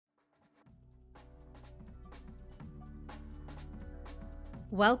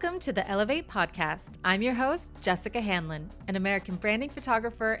Welcome to the Elevate podcast. I'm your host, Jessica Hanlon, an American branding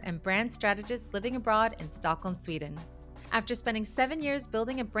photographer and brand strategist living abroad in Stockholm, Sweden. After spending 7 years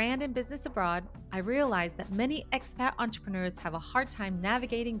building a brand and business abroad, I realized that many expat entrepreneurs have a hard time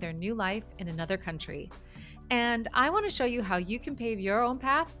navigating their new life in another country. And I want to show you how you can pave your own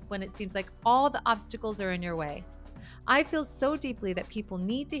path when it seems like all the obstacles are in your way. I feel so deeply that people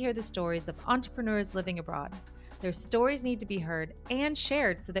need to hear the stories of entrepreneurs living abroad. Their stories need to be heard and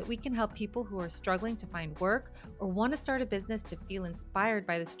shared so that we can help people who are struggling to find work or want to start a business to feel inspired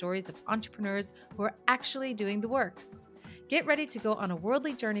by the stories of entrepreneurs who are actually doing the work. Get ready to go on a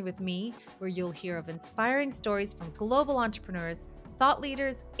worldly journey with me, where you'll hear of inspiring stories from global entrepreneurs, thought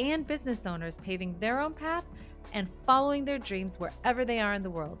leaders, and business owners paving their own path and following their dreams wherever they are in the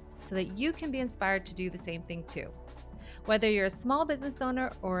world, so that you can be inspired to do the same thing too. Whether you're a small business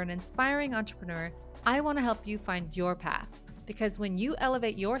owner or an inspiring entrepreneur, I want to help you find your path, because when you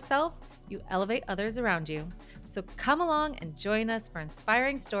elevate yourself, you elevate others around you. So come along and join us for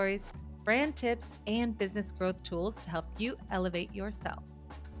inspiring stories, brand tips, and business growth tools to help you elevate yourself.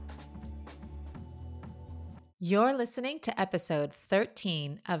 You're listening to episode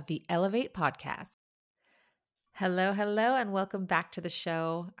 13 of the Elevate podcast. Hello, and welcome back to the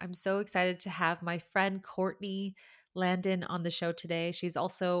show. I'm so excited to have my friend Courtney Landon on the show today. She's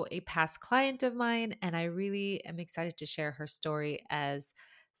also a past client of mine, and I really am excited to share her story as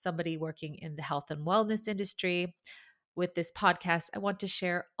somebody working in the health and wellness industry. With this podcast, I want to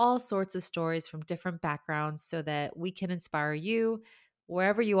share all sorts of stories from different backgrounds so that we can inspire you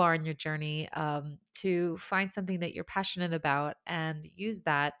wherever you are in your journey, to find something that you're passionate about and use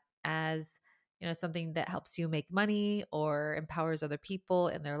that as something that helps you make money or empowers other people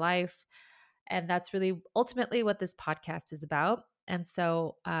in their life. And that's really ultimately what this podcast is about. And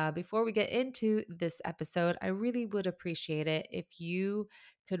so before we get into this episode, I really would appreciate it if you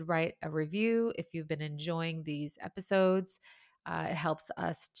could write a review if you've been enjoying these episodes. It helps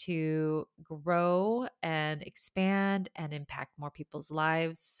us to grow and expand and impact more people's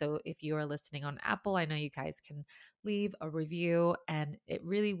lives. So if you are listening on Apple, I know you guys can leave a review, and it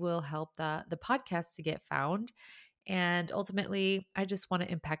really will help the podcast to get found. And ultimately, I just want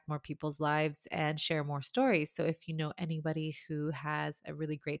to impact more people's lives and share more stories. So if you know anybody who has a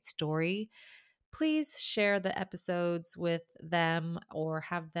really great story, please share the episodes with them or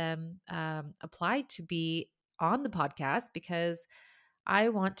have them apply to be on the podcast, because I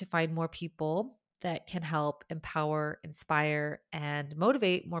want to find more people that can help empower, inspire, and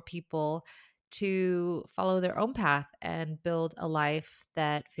motivate more people to follow their own path and build a life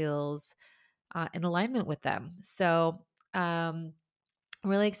that feels in alignment with them. So, I'm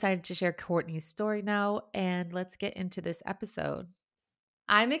really excited to share Courtney's story now, and let's get into this episode.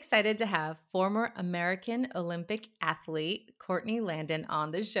 I'm excited to have former American Olympic athlete Courtney Landon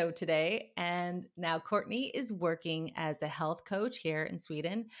on the show today. And now Courtney is working as a health coach here in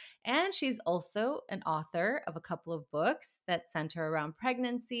Sweden. And she's also an author of a couple of books that center around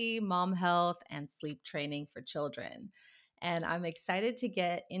pregnancy, mom health, and sleep training for children. And I'm excited to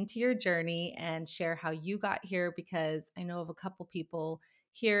get into your journey and share how you got here, because I know of a couple people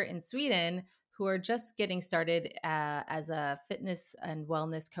here in Sweden who are just getting started as a fitness and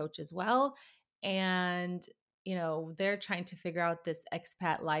wellness coach as well. And, they're trying to figure out this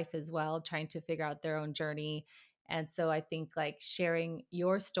expat life as well, trying to figure out their own journey. And so I think like sharing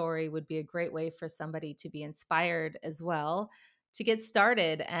your story would be a great way for somebody to be inspired as well to get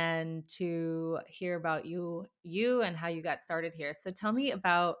started and to hear about you and how you got started here. So tell me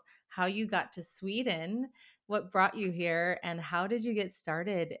about how you got to Sweden, what brought you here, and how did you get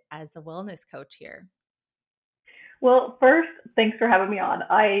started as a wellness coach here? Well, first, thanks for having me on.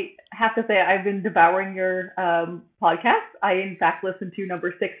 I have to say, I've been devouring your podcast. I, in fact, listened to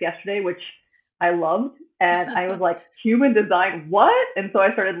number 6 yesterday, which I loved. And I was like, human design, what? And so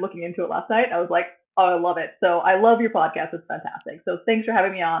I started looking into it last night. I was like, oh, I love it. So I love your podcast. It's fantastic. So thanks for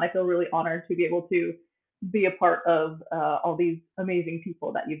having me on. I feel really honored to be able to be a part of all these amazing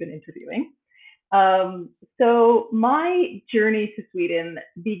people that you've been interviewing. So my journey to Sweden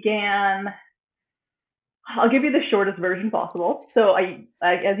began. I'll give you the shortest version possible. So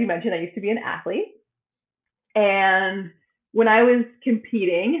as you mentioned, I used to be an athlete, and when I was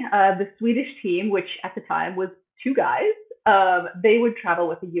competing, the Swedish team, which at the time was 2 guys, they would travel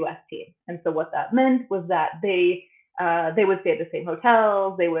with the U.S. team, and so what that meant was that they would stay at the same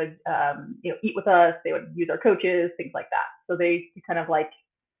hotels, they would eat with us, they would use our coaches, things like that. So they kind of like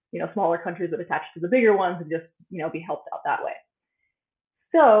smaller countries would attach to the bigger ones and just be helped out that way.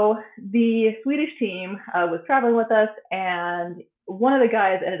 So the Swedish team was traveling with us, and one of the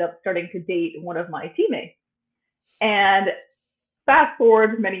guys ended up starting to date one of my teammates. And fast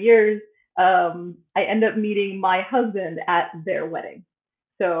forward many years, I end up meeting my husband at their wedding.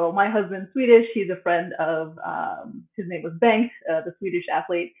 So my husband's Swedish. He's a friend of his name was Bengt, the Swedish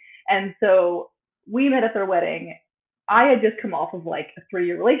athlete, and so we met at their wedding. I had just come off of like a 3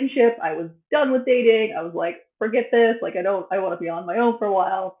 year relationship. I was done with dating. I was like, forget this. Like I want to be on my own for a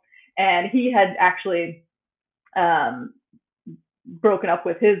while. And he had actually um, broken up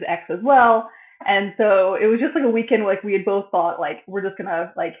with his ex as well. And so it was just like a weekend, like we had both thought like we're just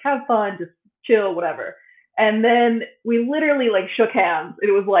gonna like have fun, just chill, whatever. And then we literally like shook hands.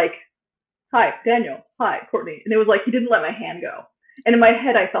 It was like, hi, Daniel, hi, Courtney. And it was like he didn't let my hand go. And in my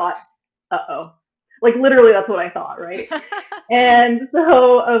head I thought, uh-oh. Like literally that's what I thought, right? And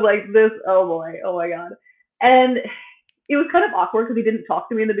so I was like, this, oh boy, oh my God. And it was kind of awkward because he didn't talk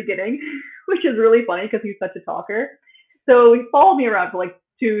to me in the beginning, which is really funny because he's such a talker. So he followed me around for like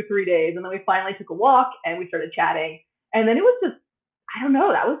 2, 3 days, and then we finally took a walk and we started chatting. And then it was just, I don't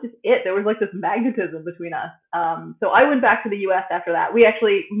know, that was just it. There was like this magnetism between us. So I went back to the U.S. after that. We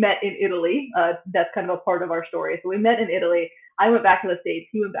actually met in Italy. That's kind of a part of our story. So we met in Italy. I went back to the States.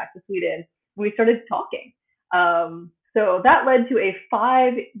 He went back to Sweden. And we started talking. So that led to a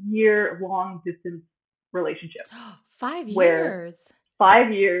 5 year long distance relationship Five where years.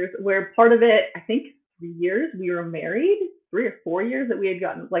 5 years, where part of it, I think 3 years, we were married, 3 or 4 years that we had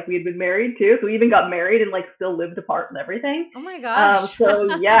gotten, like we had been married too. So we even got married and like still lived apart and everything. Oh my gosh.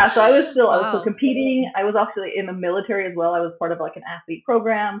 So yeah, so I was still Wow. competing. I was actually in the military as well. I was part of like an athlete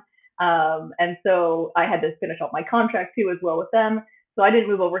program. And so I had to finish up my contract too as well with them. So I didn't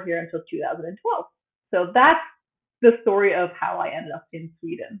move over here until 2012. So that's the story of how I ended up in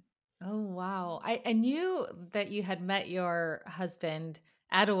Sweden. Oh, wow. I knew that you had met your husband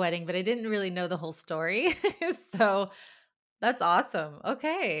at a wedding, but I didn't really know the whole story. So that's awesome.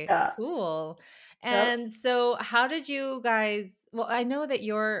 Okay, Yeah. cool. Yep. And so how did you guys, well, I know that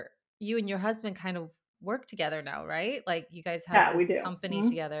you and your husband kind of work together now, right? Like you guys have Yeah, we this do. company Mm-hmm.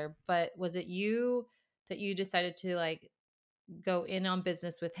 together, but was it you that you decided to like go in on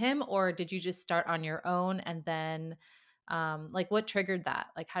business with him, or did you just start on your own and then like what triggered that?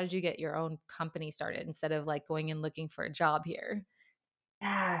 Like how did you get your own company started instead of like going and looking for a job here?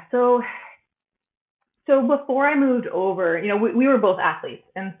 Yeah. So before I moved over, we were both athletes,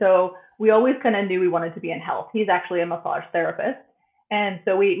 and so we always kind of knew we wanted to be in health. He's actually a massage therapist, and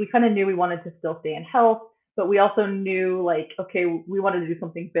so we kind of knew we wanted to still stay in health, but we also knew like, okay, we wanted to do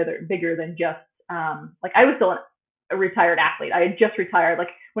something bigger than just like I was still a retired athlete. I had just retired. Like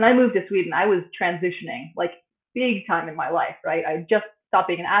when I moved to Sweden, I was transitioning like big time in my life, right? I had just stopped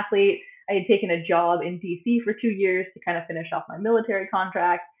being an athlete. I had taken a job in DC for 2 years to kind of finish off my military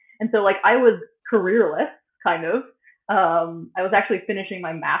contract. And so like I was careerless, kind of. I was actually finishing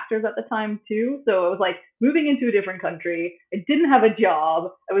my master's at the time too. So it was like moving into a different country. I didn't have a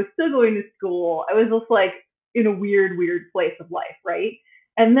job. I was still going to school. I was just like in a weird place of life, right?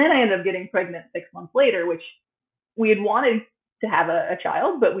 And then I ended up getting pregnant 6 months later, which we had wanted to have a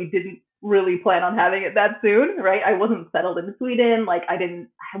child, but we didn't really plan on having it that soon, right? I wasn't settled in Sweden. Like I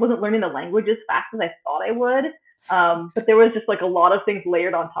wasn't learning the language as fast as I thought I would. But there was just like a lot of things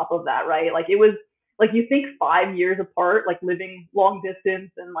layered on top of that, right? Like it was like you think 5 years apart, like living long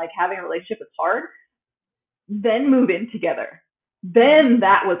distance and like having a relationship is hard, then move in together. Then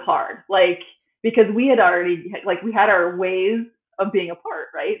that was hard. Like because we had already like we had our ways of being apart,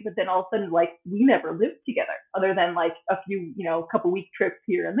 right? But then all of a sudden like we never lived together other than like a few, couple week trips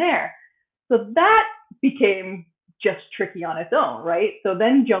here and there. So that became just tricky on its own, right? So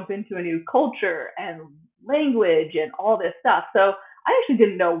then jump into a new culture and language and all this stuff. So I actually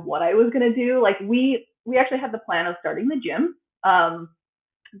didn't know what I was gonna do. Like we actually had the plan of starting the gym.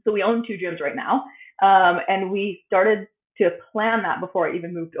 So we own 2 gyms right now, and we started to plan that before I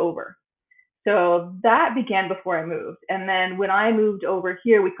even moved over. So that began before I moved. And then when I moved over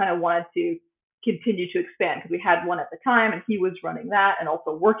here, we kind of wanted to continue to expand because we had one at the time and he was running that and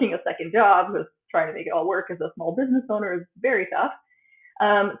also working a second job because trying to make it all work as a small business owner is very tough.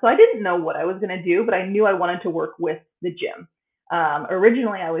 So I didn't know what I was going to do, but I knew I wanted to work with the gym.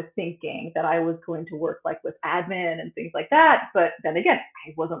 Originally, I was thinking that I was going to work like with admin and things like that, but then again,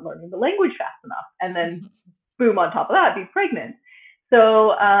 I wasn't learning the language fast enough. And then boom, on top of that, be pregnant.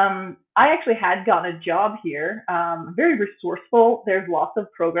 So I actually had gotten a job here. Very resourceful. There's lots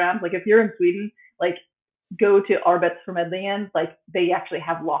of programs. Like if you're in Sweden, like go to Arbetsförmedlingen. Like they actually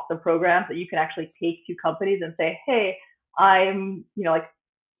have lots of programs that you can actually take to companies and say, hey, I'm, like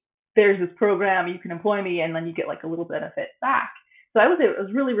there's this program, you can employ me, and then you get like a little benefit back. So I was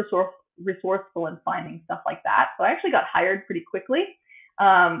really resourceful in finding stuff like that. So I actually got hired pretty quickly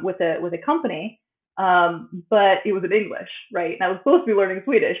with a company. But it was in English, right? And I was supposed to be learning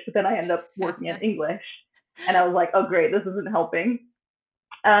Swedish, but then I ended up working in English, and I was like, oh great, this isn't helping.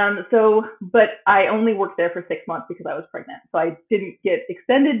 But I only worked there for 6 months because I was pregnant. So I didn't get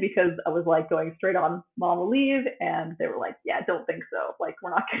extended because I was like going straight on mama leave, and they were like, "Yeah, don't think so. Like,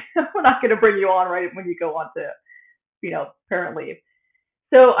 we're not gonna bring you on right when you go on to, parent leave."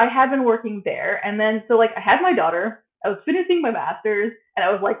 So I had been working there, and then so like I had my daughter. I was finishing my master's, and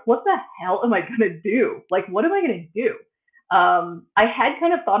I was like, "What the hell am I gonna do? Like, what am I gonna do?" I had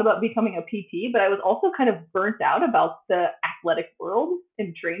kind of thought about becoming a PT, but I was also kind of burnt out about the athletic world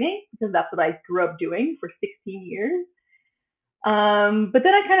and training because that's what I grew up doing for 16 years. But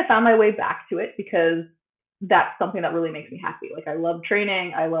then I kind of found my way back to it because that's something that really makes me happy. Like I love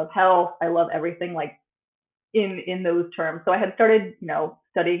training, I love health, I love everything like in those terms. So I had started,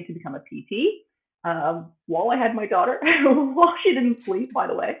 studying to become a PT while I had my daughter, while she didn't sleep, by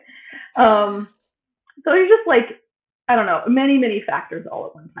the way. Um, so you're just like, I don't know, many, many factors all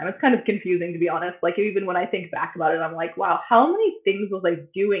at one time. It's kind of confusing to be honest. Like even when I think back about it, I'm like, wow, how many things was I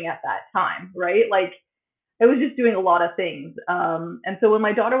doing at that time, right? Like I was just doing a lot of things. And so when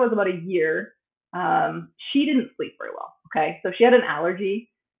my daughter was about a year, she didn't sleep very well. Okay, so she had an allergy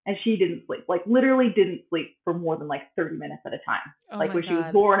and she didn't sleep, like literally didn't sleep for more than like 30 minutes at a time, Oh like my when she was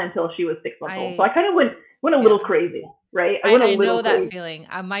God. born until she was 6 months old. So I I, kind of went a yeah, little crazy, right? I went a I little know that crazy. feeling.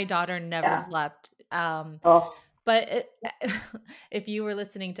 My daughter never Yeah. slept. Oh, But if you were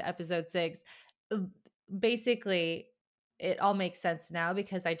listening to episode 6, uh, basically it all makes sense now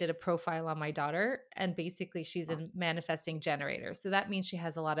because I did a profile on my daughter and basically she's a manifesting generator. So that means she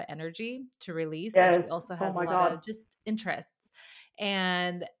has a lot of energy to release and yes. she also Oh has a my lot God. of just interests.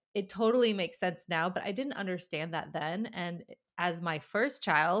 And it totally makes sense now, but I didn't understand that then. And as my first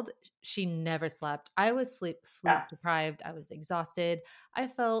child, she never slept. I was Yeah. sleep deprived. I was exhausted. I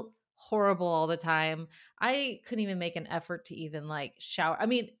felt horrible all the time. I couldn't even make an effort to even like shower. I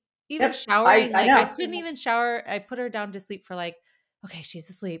mean, even Yep. I showering, I like I know. couldn't even shower. I put her down to sleep for like, okay, she's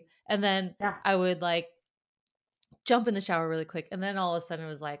asleep. And then Yeah. I would like jump in the shower really quick. And then all of a sudden it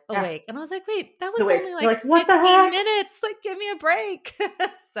was like Yeah. awake. And I was like, wait, that was The way only you're like like, what the 15 heck? minutes. Like, give me a break.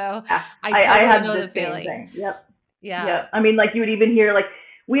 So Yeah. I I totally had know the the same feeling. thing. Yep. Yeah. Yeah, I mean, like you would even hear like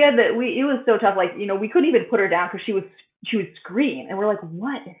it was so tough. Like we couldn't even put her down because she would scream, and we're like,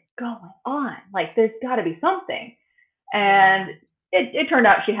 what is going on? Like there's got to be something. Yeah. And it turned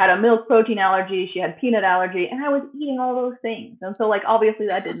out she had a milk protein allergy, she had peanut allergy, and I was eating all those things, and so like obviously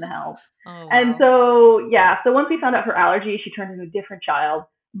that didn't help. Oh, And wow. so yeah, so once we found out her allergy, she turned into a different child.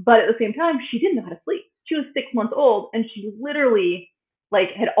 But at the same time, she didn't know how to sleep. She was 6 months old, and she literally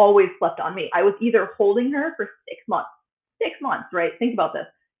like had always slept on me. I was either holding her for 6 months, 6 months, right? Think about this.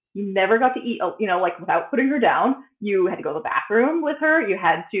 You never got to eat, like without putting her down. You had to go to the bathroom with her. You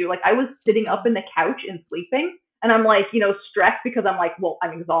had to, like, I was sitting up in the couch and sleeping. And I'm like, stressed because I'm like, well,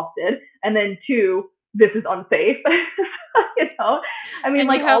 I'm exhausted. And then two, this is unsafe. you know, I mean, And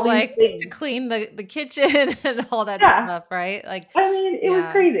like you have all these like to things. clean the kitchen and all that Yeah. stuff, right? Like, I mean, it was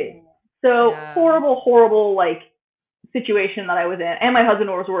yeah. crazy. So Yeah. horrible, horrible, like situation that I was in. And my husband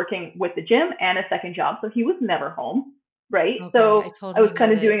was working with the gym and a second job. So he was never home. Right. Oh god, I So I was totally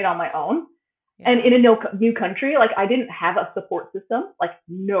kind know of doing this. it on my own. And Yeah. in a new country, like I didn't have a support system, like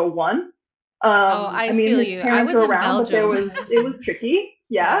no one. Oh, I I mean, feel his you. I parents was were in around, but Belgium. it was tricky.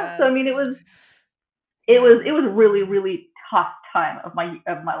 Yeah. So Yeah. I mean, Yeah. it was really really tough time of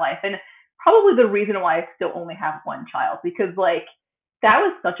my life, and probably the reason why I still only have one child because like that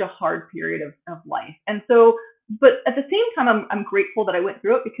was such a hard period of life, and so. But at the same time, I'm grateful that I went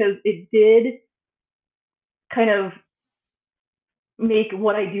through it because it did kind of make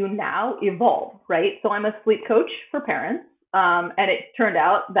what I do now evolve, right? So I'm a sleep coach for parents. And it turned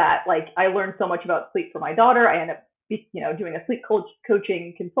out that like I learned so much about sleep for my daughter. I ended up, doing a sleep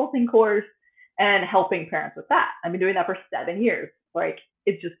coaching consulting course and helping parents with that. I've been doing that for 7 years. Like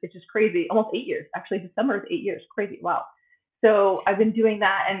it's just crazy. Almost 8 years. Actually, December is 8 years. Crazy. Wow. So I've been doing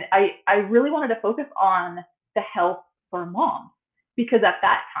that, and I really wanted to focus on the health for moms because at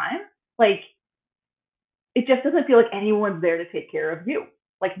that time, like it just doesn't feel like anyone's there to take care of you.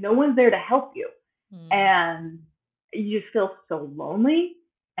 Like no one's there to help you. Mm. And you just feel so lonely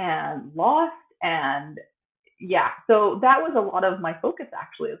and lost. And yeah, so that was a lot of my focus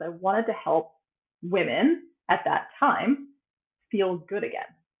actually, is I wanted to help women at that time feel good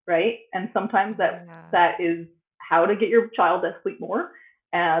again. Right. And sometimes Oh yeah. that is how to get your child to sleep more,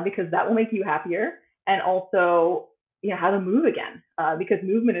 because that will make you happier. And also, how to move again, because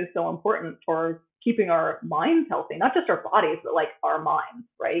movement is so important for keeping our minds healthy, not just our bodies, but like our minds,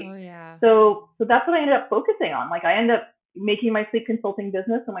 right? Oh yeah. So that's what I ended up focusing on. Like I ended up making my sleep consulting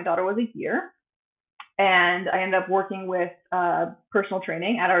business when my daughter was a year. and I ended up working with personal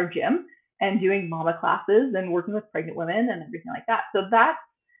training at our gym and doing mama classes and working with pregnant women and everything like that. So that's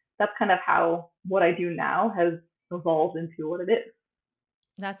kind of how what I do now has evolved into what it is.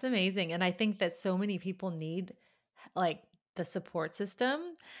 That's amazing. And I think that so many people need like the support system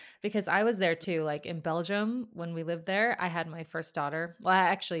because I was there too. Like in Belgium, when we lived there, I had my first daughter. Well,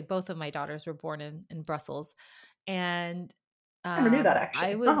 actually, both of my daughters were born in Brussels. And I never knew that I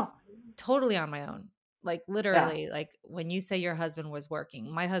actually. Oh, was totally on my own. Like yeah. literally, like when you say your husband was working,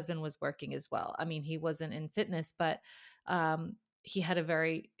 my husband was working as well. I mean, he wasn't in fitness, but um, he has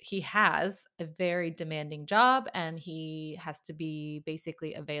a very demanding job and he has to be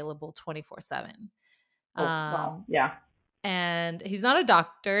basically available 24/7. Oh, wow. Um, Yeah. and he's not a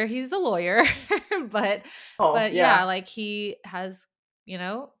doctor, he's a lawyer, but Oh, but yeah. yeah, like he has,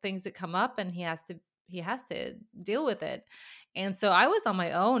 things that come up and he has to deal with it. And so I was on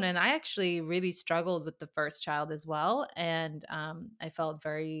my own and I actually really struggled with the first child as well. And I felt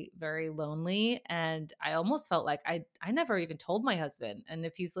very, very lonely. And I almost felt like I never even told my husband. And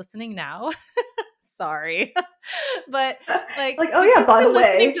if he's listening now, sorry. But like Like, oh he's yeah, just by the been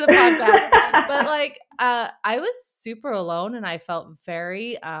listening way. to the podcast. But like I was super alone and I felt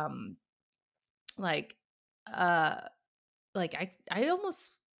very like uh like I almost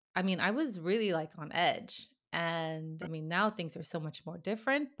I mean I was really like on edge. And I mean now things are so much more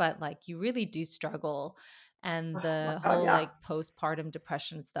different, but like you really do struggle. And Oh my the God, whole yeah. like postpartum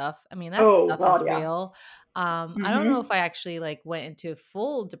depression stuff, I mean that Oh stuff is God, yeah. real. I don't know Mhm. if I actually like went into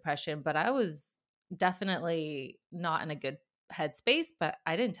full depression, but I was definitely not in a good headspace, but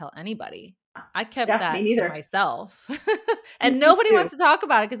I didn't tell anybody. I kept Yeah, me that to neither. myself. And Me nobody too. wants to talk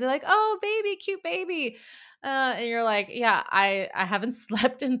about it because they're like, "Oh, baby, cute baby." And you're like, "Yeah, I haven't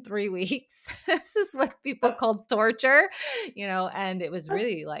slept in 3 weeks." This is what people call torture, and it was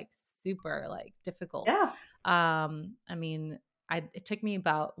really, like, super, like, difficult. Yeah. I mean, it took me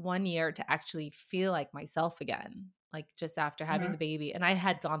about 1 year to actually feel like myself again, like, just after having the Mhm. baby, and I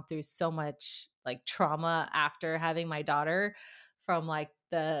had gone through so much, like, trauma after having my daughter from, like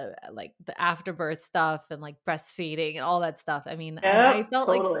the afterbirth stuff and, like, breastfeeding and all that stuff. I mean, and I Yep, felt,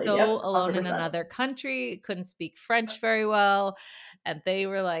 like, totally. Yep, so alone in 100%. another country, couldn't speak French very well, and they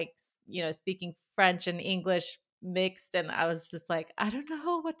were, like, speaking French and English mixed, and I was just like, "I don't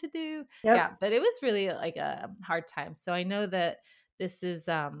know what to do." Yeah, Yep, but it was really, like, a hard time. So I know that this is,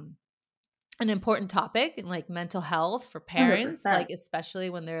 an important topic and like mental health for parents, 100%. like especially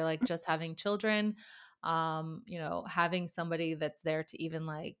when they're like just having children. Having somebody that's there to even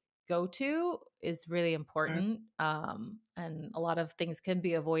like go to is really Mhm. important. And a lot of things can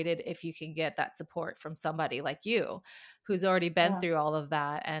be avoided if you can get that support from somebody like you who's already been Yeah. through all of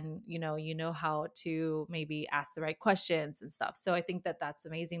that, and you know how to maybe ask the right questions and stuff. So I think that that's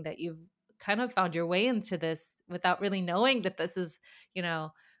amazing that you've kind of found your way into this without really knowing that this is you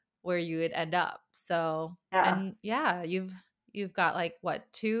know where you would end up. So, Yeah. and yeah, you've got like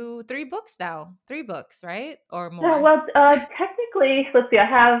what, 2, 3 books now? 3 books, right? Or Yeah, more? well, technically, let's see. I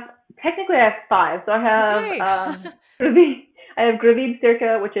have five. So I have Okay. Gravid, I have Gravid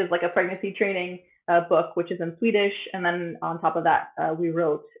Styrka, which is like a pregnancy training book, which is in Swedish, and then on top of that, we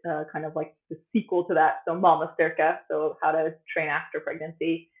wrote kind of like the sequel to that, so Mama Styrka, so how to train after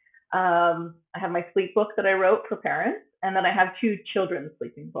pregnancy. I have my sleep book that I wrote for parents, and then I have two children's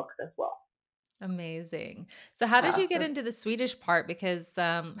sleeping books as well. Amazing. So how did you get So into the Swedish part? Because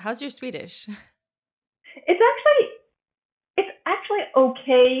how's your Swedish? it's actually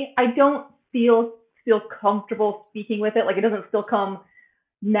okay. I don't feel comfortable speaking with it. Like it doesn't still come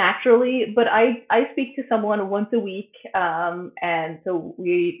naturally, but I speak to someone once a week, and so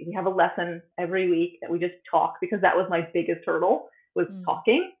we have a lesson every week that we just talk because that was my biggest hurdle was Mm.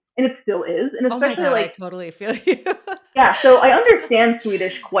 talking, and it still is, and Oh my especially god, I like totally feel you. yeah. So I understand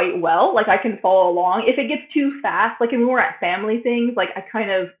Swedish quite well. Like I can follow along. If it gets too fast, like when we're at family things, like I kind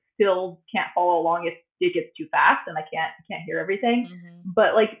of still can't follow along if it gets too fast and I can't hear everything. Hmm.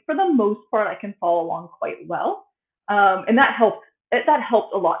 But like for the most part, I can follow along quite well, and that helps. That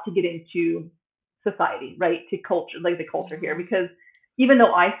helps a lot to get into society, right? To culture, like the culture here, Yeah. because even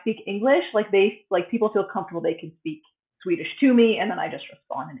though I speak English, like people feel comfortable they can speak Swedish to me, and then I just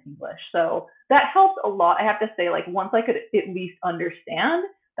respond in English. So that helped a lot. I have to say, like once I could at least understand,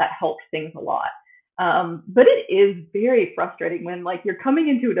 that helped things a lot. But it is very frustrating when like you're coming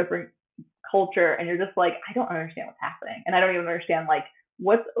into a different culture and you're just like, I don't understand what's happening, and I don't even understand like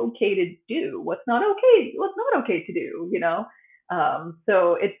what's okay to do, what's not okay to do, you know.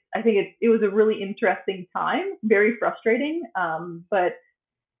 So I think it was a really interesting time, very frustrating, but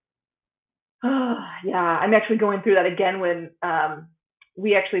yeah, I'm actually going through that again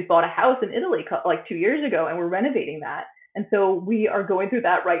we actually bought a house in Italy like 2 years ago, and we're renovating that. And so we are going through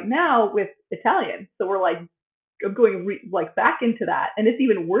that right now with Italian. So we're like going like back into that, and it's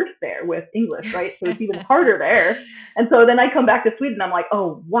even worse there with English, right? So it's even harder there. And so then I come back to Sweden, I'm like,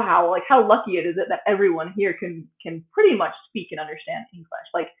 oh wow, like how lucky it is that everyone here can pretty much speak and understand English.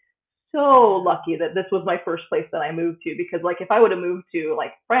 Like so lucky that this was my first place that I moved to, because like if I would have moved to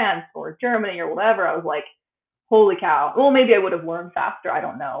like France or Germany or whatever, I was like, holy cow. Well, maybe I would have learned faster. I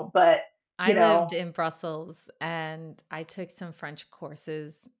don't know, but I lived in Brussels and I took some French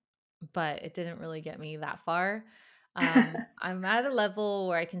courses, but it didn't really get me that far. I'm at a level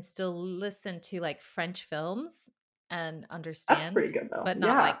where I can still listen to like French films and that's understand, pretty good though. but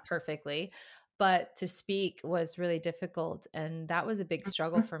not Yeah. like perfectly. But to speak was really difficult. And that was a big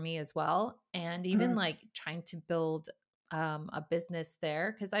struggle for me as well. And even Mm-hmm. like trying to build a business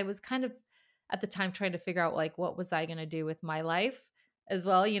there, because I was kind of at the time trying to figure out like what was I going to do with my life as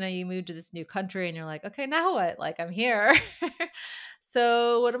well. You know, you move to this new country and you're like, okay, now what? Like I'm here.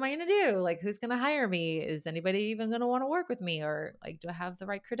 So what am I going to do? Like, who's going to hire me? Is anybody even going to want to work with me? Or like, do I have the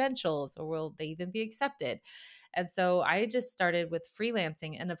right credentials, or will they even be accepted? And so I just started with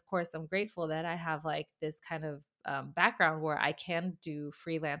freelancing. And of course, I'm grateful that I have like this kind of background where I can do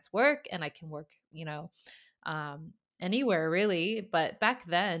freelance work and I can work, um, anywhere really. But back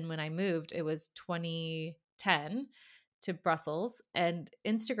then when I moved, it was 2010 to Brussels, and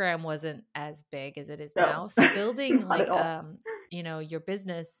Instagram wasn't as big as it is No, now. So building not at like all. your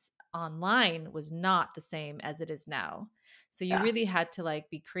business online was not the same as it is now. So you Yeah. really had to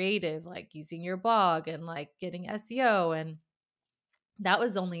like be creative, like using your blog and like getting SEO, and that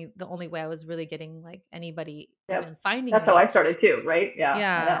was only the only way I was really getting like anybody Yep. even finding That's how me. I started too, right? Yeah, I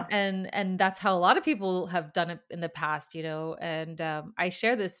Yeah, know. and that's how a lot of people have done it in the past, and I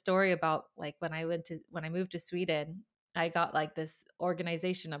share this story about like when I moved to Sweden, I got like this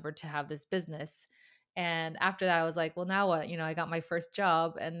organization number to have this business. And after that I was like, well, now what? I got my first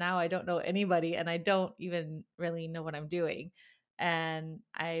job and now I don't know anybody and I don't even really know what I'm doing. And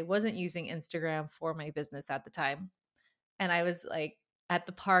I wasn't using Instagram for my business at the time, and I was like at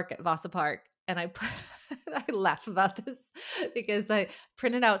the park at Vasa Park, and I laugh about this because I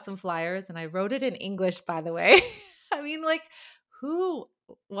printed out some flyers and I wrote it in English, by the way. I mean, like, who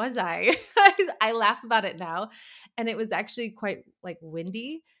was I? I laugh about it now. And it was actually quite like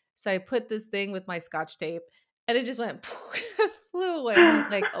windy. So I put this thing with my scotch tape and it just went flew away. And I was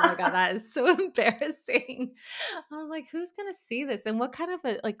like, oh my God, that is so embarrassing. I was like, who's gonna see this? And what kind of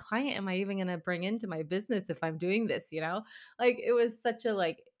a like client am I even gonna bring into my business if I'm doing this, Like it was such a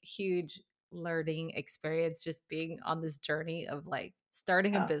like huge learning experience just being on this journey of like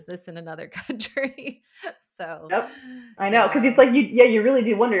starting a Yeah. business in another country. So Yep. I know, because yeah. it's like you really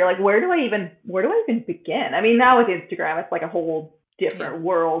do wonder. You're like, where do I even begin? I mean, now with Instagram, it's like a whole Yeah. different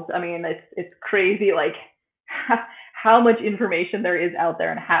world. I mean, it's crazy, like how much information there is out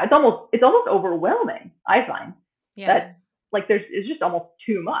there, and how it's almost overwhelming. I find Yeah. that like it's just almost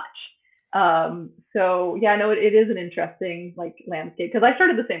too much. So yeah, no, it is an interesting like landscape, because I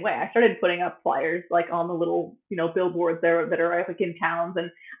started the same way. I started putting up flyers like on the little billboards there that are like in towns, and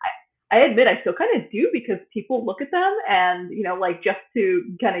I admit I still kind of do, because people look at them and like just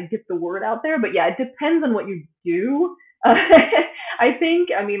to kind of get the word out there. But yeah, it depends on what you do. Uh, I think,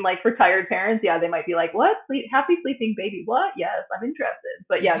 I mean, like for tired parents, yeah, they might be like, "What? Happy sleeping baby? What? Yes, I'm interested."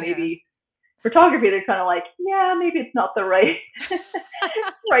 But yeah, Yeah. maybe photography, they're kind of like, "Yeah, maybe it's not the right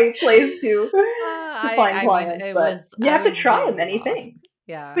right place to find I mean, clients." But you I have to was try really many lost. things. But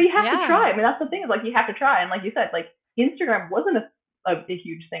Yeah. you have to Yeah. try. I mean, that's the thing, is like you have to try. And like you said, like Instagram wasn't a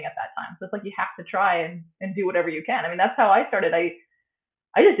huge thing at that time. So it's like you have to try and do whatever you can. I mean, that's how I started. I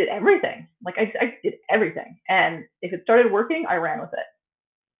just did everything. Like I did everything. And if it started working, I ran with it.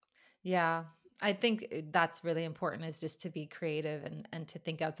 Yeah. I think that's really important, is just to be creative and to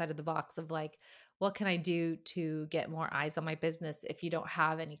think outside of the box of like, what can I do to get more eyes on my business if you don't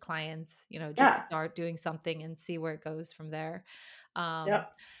have any clients, just Yeah. start doing something and see where it goes from there. Um,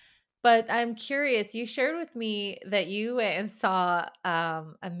 Yep. but I'm curious, you shared with me that you went and saw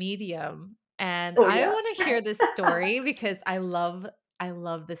a medium, and Oh I yeah. want to hear this story because I love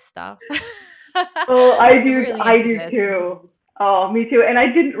this stuff. Oh, I'm really I into do this. too. Oh, me too. And I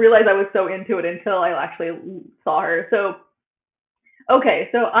didn't realize I was so into it until I actually saw her. So, okay.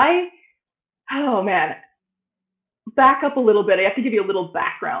 So oh man, back up a little bit. I have to give you a little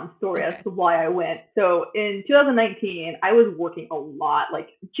background story as Okay. to why I went. So in 2019, I was working a lot. Like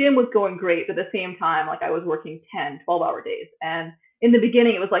gym was going great, but at the same time, like I was working 10, 12-hour days. And in the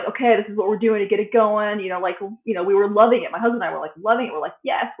beginning, it was like, okay, this is what we're doing to get it going. We were loving it. My husband and I were like loving it. We're like,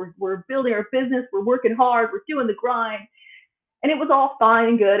 yes, we're building our business. We're working hard. We're doing the grind. And it was all fine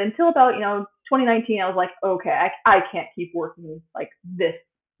and good until about, 2019. I was like, okay, I can't keep working like this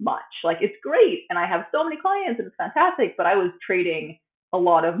much. Like it's great and I have so many clients and it's fantastic, but I was trading a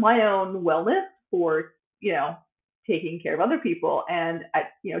lot of my own wellness for, taking care of other people. And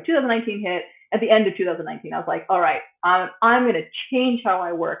at, 2019 hit. At the end of 2019, I was like, all right, I'm going to change how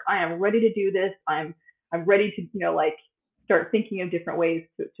I work. I am ready to do this. I'm ready to, like start thinking of different ways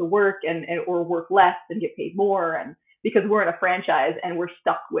to work and or work less and get paid more. And because we're in a franchise and we're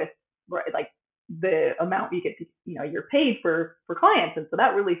stuck with like the amount you get to, you're paid for clients. And so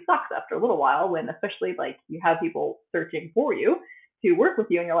that really sucks after a little while when, especially like you have people searching for you to work with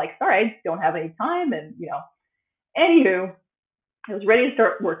you and you're like, sorry, I don't have any time. And, anywho, I was ready to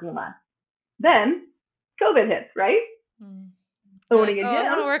start working on that. Then COVID hits, right? You're like, I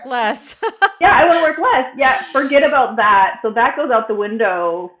want to work less. Yeah, I want to work less. Yeah, forget about that. So that goes out the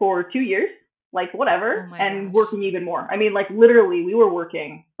window for 2 years, like whatever, and working even more. I mean, like literally, we were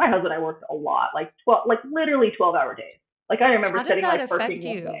working. My husband and I worked a lot, like literally 12-hour days. Like I remember How did that affect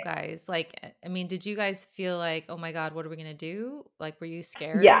you guys? Like, I mean, did you guys feel like, oh my God, what are we gonna do? Like, were you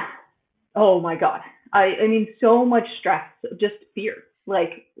scared? Yeah. Oh my God. I mean, so much stress, just fear.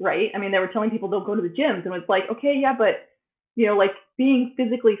 Like, right? I mean, they were telling people don't go to the gyms, and it's like, okay, yeah, but like being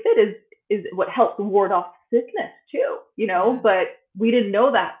physically fit is what helps ward off sickness too, but we didn't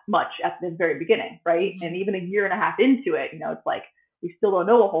know that much at the very beginning, right? Mm-hmm. And even a year and a half into it, it's like we still don't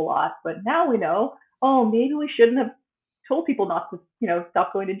know a whole lot, but now we know, oh, maybe we shouldn't have told people not to,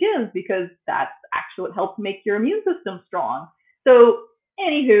 stop going to gyms because that's actually what helps make your immune system strong. So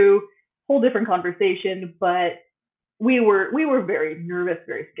anywho, whole different conversation, but we were very nervous,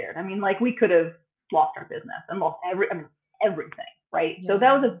 very scared. I mean, like we could have lost our business and lost everything, right? Yeah. So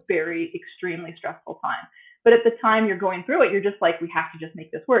that was a very extremely stressful time. But at the time you're going through it, you're just like, we have to just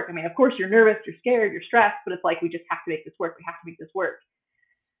make this work. I mean, of course you're nervous, you're scared, you're stressed, but it's like, we just have to make this work. We have to make this work.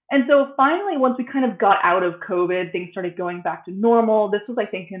 And so finally, once we kind of got out of COVID, things started going back to normal. This was, I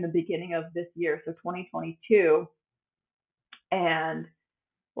think, in the beginning of this year, so 2022. And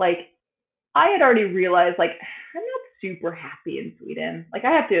like, I had already realized, like, I'm not super happy in Sweden. Like,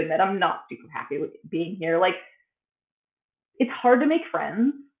 I have to admit, I'm not super happy with being here. Like, it's hard to make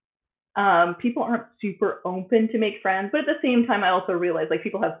friends. People aren't super open to make friends, but at the same time, I also realize like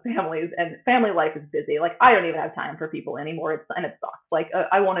people have families and family life is busy. Like I don't even have time for people anymore. And it sucks. Like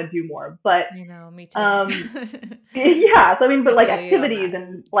I want to do more, but me too. Yeah. So I mean, but like activities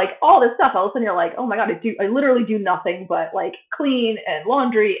and like all this stuff, all of a sudden you're like, oh my God, I literally do nothing but like clean and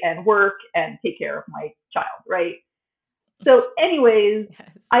laundry and work and take care of my child. Right. So anyways, yes.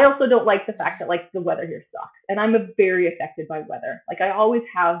 I also don't like the fact that like the weather here sucks and I'm very affected by weather. Like I always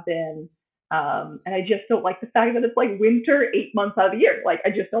have been. And I just don't like the fact that it's like winter 8 months out of the year. Like I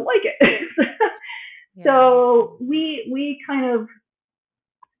just don't like it. Yeah. So we kind of,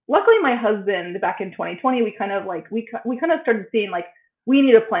 luckily my husband back in 2020, we kind of started seeing like, we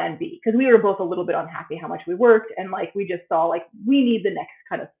need a plan B because we were both a little bit unhappy how much we worked. And like, we just saw like, we need the next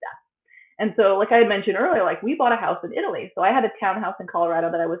kind of step. And so, like I had mentioned earlier, like we bought a house in Italy. So I had a townhouse in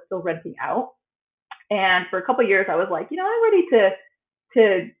Colorado that I was still renting out. And for a couple of years, I was like, I'm ready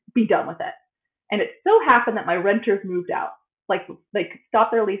to be done with it. And it so happened that my renters moved out. Like they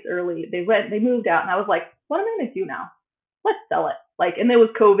stopped their lease early. They moved out, and I was like, what am I going to do now? Let's sell it. Like, and there was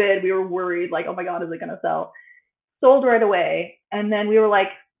COVID. We were worried, like, oh my God, is it going to sell? Sold right away. And then we were like,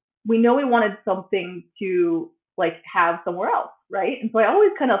 we know we wanted something to like have somewhere else, right? And so I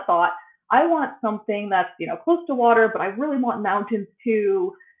always kind of thought, I want something that's, close to water, but I really want mountains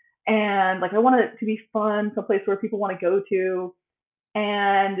too. And like, I want it to be fun, someplace where people want to go to.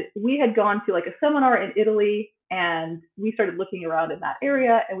 And we had gone to like a seminar in Italy and we started looking around in that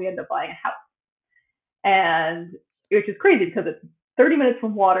area and we ended up buying a house. And which is crazy because it's 30 minutes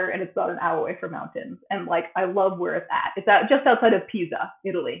from water and it's about an hour away from mountains. And like, I love where it's at. It's just outside of Pisa,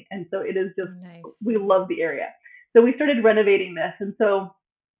 Italy. And so it is just, nice. We love the area. So we started renovating this. And so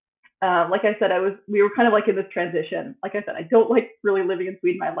like I said, we were kind of like in this transition. Like I said, I don't like really living in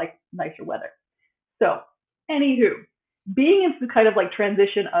Sweden. I like nicer weather. So anywho, being in the kind of like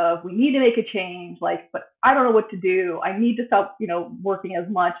transition of we need to make a change, like, but I don't know what to do. I need to stop, working as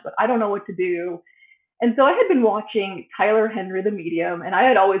much, but I don't know what to do. And so I had been watching Tyler Henry, the medium, and I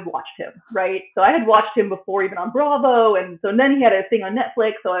had always watched him, right? So I had watched him before even on Bravo. And so then he had a thing on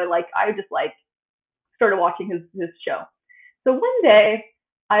Netflix. So I just started watching his show. So one day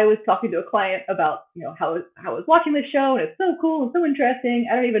I was talking to a client about, how I was watching this show and it's so cool and so interesting.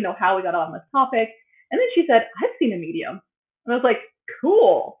 I don't even know how we got on this topic. And then she said, I've seen a medium. And I was like,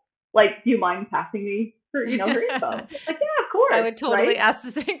 cool. Like, do you mind passing me her info. Like, yeah, of course, I would totally right? ask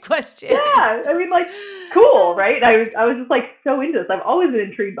the same question. Yeah, I mean, like, cool, right? I was just like so into this. I've always been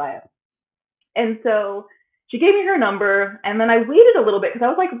intrigued by it. And so she gave me her number, and then I waited a little bit because I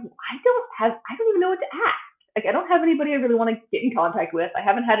was like, I don't even know what to ask. Like, I don't have anybody I really want to get in contact with. I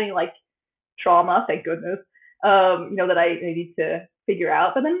haven't had any like trauma, thank goodness, that I need to figure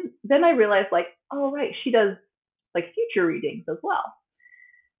out. But then I realized, like, oh right, she does like future readings as well.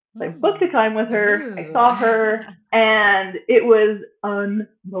 So I booked a time with her. I saw her, and it was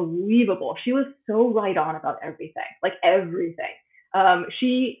unbelievable. She was so right on about everything, like everything.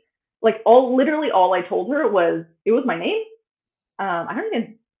 She like literally all I told her was it was my name. I don't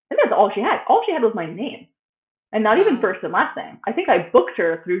even. I think that's all she had. All she had was my name, and not even first and last name. I think I booked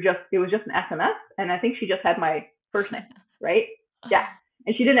her through it was just an SMS, and I think she just had my first name, right? Yeah,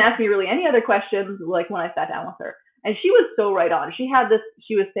 and she didn't ask me really any other questions like when I sat down with her. And she was so right on. She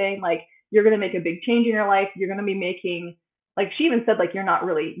was saying like, you're going to make a big change in your life. You're going to be making, like, she even said like,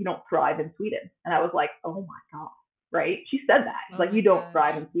 you don't thrive in Sweden. And I was like, oh my God, right? She said that. She's like, you don't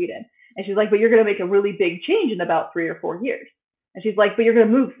thrive in Sweden. And she's like, but you're going to make a really big change in about 3 or 4 years. And she's like, but you're going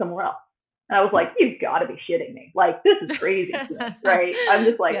to move somewhere else. And I was like, you've got to be shitting me. Like, this is crazy, right? I'm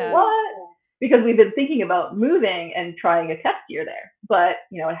just like, what? Because we've been thinking about moving and trying a test year there, but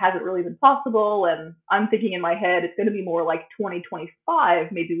it hasn't really been possible. And I'm thinking in my head, it's going to be more like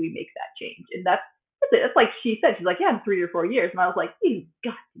 2025. Maybe we make that change. And that's it. It's like she said, she's like, yeah, in 3 or 4 years. And I was like, you've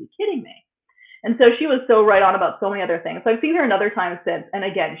got to be kidding me. And so she was so right on about so many other things. So I've seen her another time since. And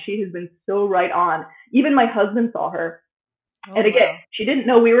again, she has been so right on. Even my husband saw her. And again, she didn't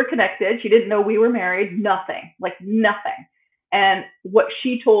know we were connected. She didn't know we were married. Nothing. Like nothing. And what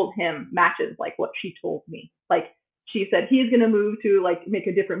she told him matches like what she told me. Like she said, he's going to move to like make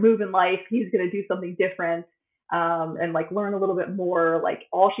a different move in life. He's going to do something different, and like learn a little bit more. Like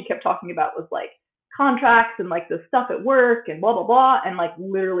all she kept talking about was like contracts and like the stuff at work and blah, blah, blah. And like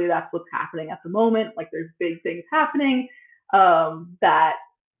literally that's what's happening at the moment. Like there's big things happening that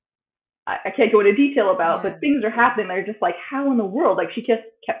I can't go into detail about, but things are happening. They're just like, how in the world? Like she just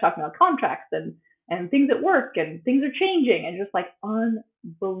kept talking about contracts and things at work and things are changing and just like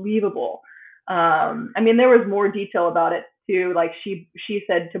unbelievable. I mean, there was more detail about it too. Like she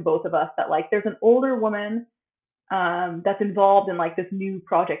said to both of us that like there's an older woman that's involved in like this new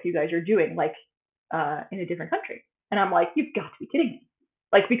project you guys are doing, like in a different country. And I'm like, you've got to be kidding me.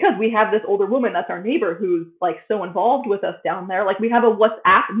 Like, because we have this older woman that's our neighbor who's like so involved with us down there. Like we have a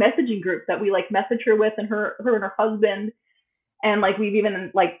WhatsApp messaging group that we like message her with, and her and her husband. And like we've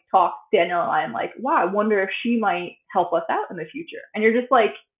even like talked, Daniel and I, and like, wow, I wonder if she might help us out in the future. And you're just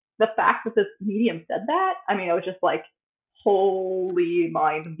like, the fact that this medium said that, I mean, I was just like, holy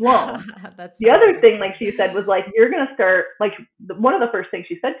mind blown. The other thing, like she said, was like, you're gonna start like one of the first things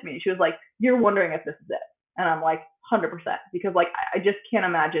she said to me. She was like, you're wondering if this is it, and I'm like, 100%, because like I just can't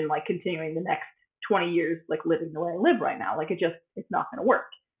imagine like continuing the next 20 years like living the way I live right now. Like it's not gonna work,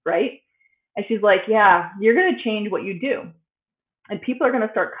 right? And she's like, yeah, you're gonna change what you do. And people are going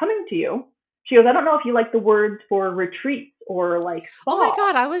to start coming to you. She goes, I don't know if you like the words for retreats or like spa. Oh my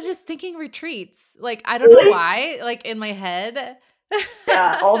God, I was just thinking retreats. Like, I don't know why, like in my head.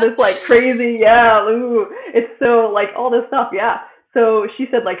 Yeah, all this like crazy, yeah, ooh, it's so like all this stuff, yeah. So she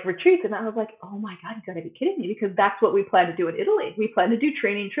said like retreats, and I was like, oh my God, you gotta be kidding me, because that's what we plan to do in Italy. We plan to do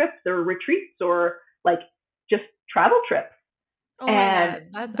training trips or retreats or like just travel trips. Oh and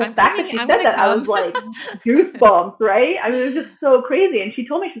my God. the fact that she said that, I was like, goosebumps, right? I mean, it was just so crazy. And she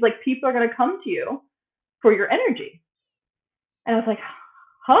told me, she's like, people are going to come to you for your energy. And I was like,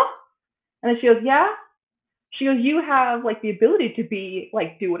 huh? And then she goes, yeah. She goes, you have like the ability to be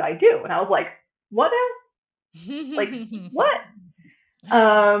like, do what I do. And I was like, what now? Like, what?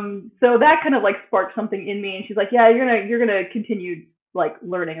 So that kind of like sparked something in me. And she's like, yeah, you're gonna continue like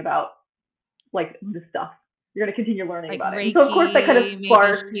learning about like this stuff. You're going to continue learning like about Reiki, it. And so of course that kind of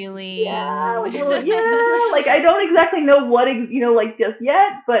sparked, healing. yeah, like a little, yeah, like I don't exactly know what, like just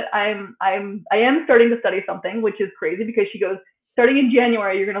yet, but I am starting to study something, which is crazy, because she goes, starting in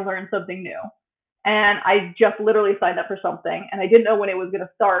January, you're going to learn something new. And I just literally signed up for something, and I didn't know when it was going to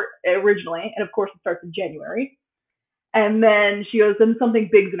start originally. And of course it starts in January. And then she goes, then something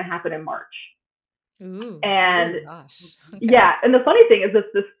big's going to happen in March. Ooh, and oh gosh. Okay. Yeah, and the funny thing is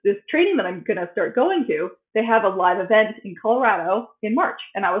this training that I'm gonna start going to, they have a live event in Colorado in March,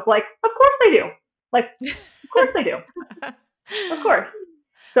 and I was like, of course they do, like of course they do, of course.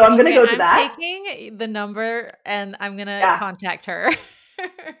 So I'm gonna go to that. I'm taking the number and I'm gonna contact her.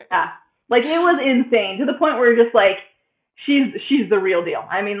 Yeah, like it was insane, to the point where just like she's the real deal.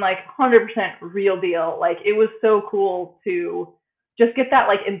 I mean, like 100% real deal. Like it was so cool to just get that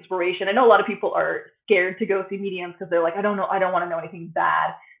like inspiration. I know a lot of people are scared to go see mediums because they're like, I don't know, I don't want to know anything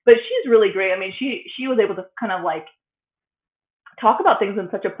bad. But she's really great. I mean, she was able to kind of like talk about things in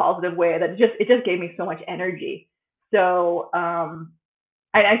such a positive way that it just gave me so much energy. So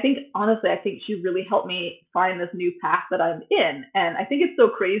I think honestly, I think she really helped me find this new path that I'm in. And I think it's so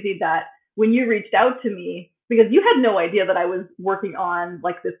crazy that when you reached out to me, because you had no idea that I was working on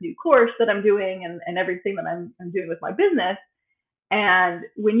like this new course that I'm doing and everything that I'm doing with my business. And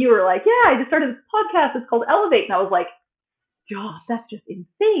when you were like, yeah, I just started this podcast, it's called Elevate. And I was like, oh, that's just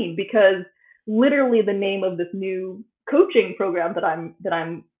insane because literally the name of this new coaching program that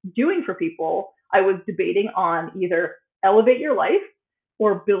I'm doing for people, I was debating on either elevate your life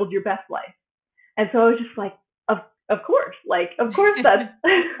or build your best life. And so I was just like, of course, like of course that's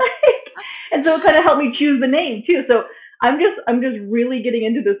and so it kind of helped me choose the name too. So I'm just really getting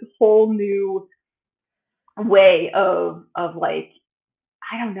into this whole new way of like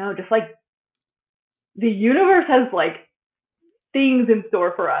I don't know, just like the universe has like things in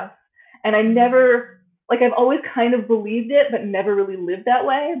store for us. And I never, like, I've always kind of believed it, but never really lived that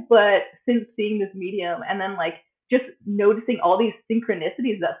way. But since seeing this medium and then, like, just noticing all these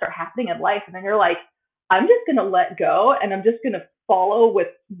synchronicities that start happening in life, and then you're like, I'm just going to let go and I'm just going to follow with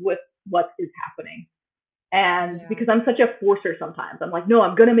what is happening. And Yeah. because I'm such a forcer sometimes, I'm like, no,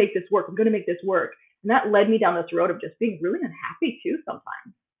 I'm going to make this work. I'm going to make this work. And that led me down this road of just being really unhappy too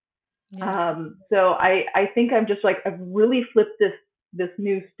sometimes. Yeah. So I think I'm just like I've really flipped this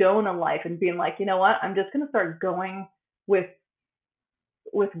new stone in life and being like, you know what, I'm just gonna start going with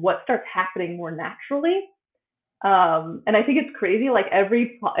with what starts happening more naturally. And I think it's crazy. Like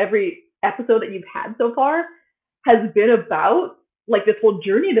every episode that you've had so far has been about like this whole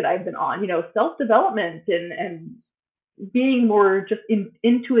journey that I've been on. You know, self development and being more just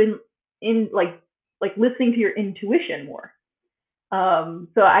in like listening to your intuition more.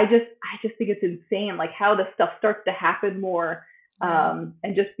 So I just think it's insane, like how this stuff starts to happen more, Yeah.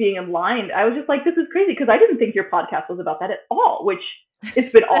 and just being aligned. I was just like, this is crazy because I didn't think your podcast was about that at all, which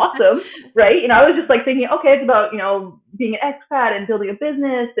it's been awesome, right? And I was just like thinking, okay, it's about being an expat and building a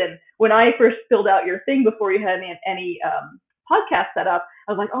business. And when I first filled out your thing before you had any podcast set up,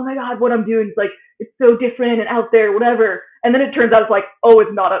 I was like, oh my god, what I'm doing is like it's so different and out there, whatever. And then it turns out it's like, oh,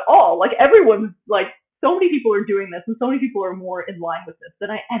 it's not at all. Like everyone's like so many people are doing this and so many people are more in line with this than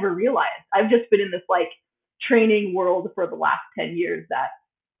I ever realized. I've just been in this like training world for the last 10 years that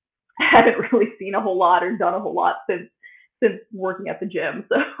I haven't really seen a whole lot or done a whole lot since working at the gym.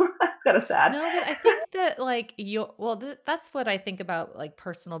 So that's kind of sad. No, but I think that like that's what I think about like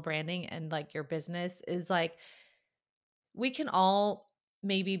personal branding and like your business is like we can all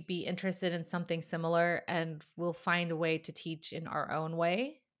maybe be interested in something similar and we'll find a way to teach in our own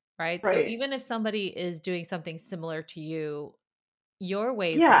way, right? So Right. even if somebody is doing something similar to you, your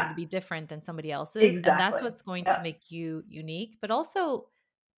way is going Yeah, to be different than somebody else's, and that's exactly. what's going to Yeah. make you unique. But also,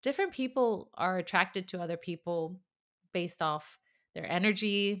 different people are attracted to other people based off their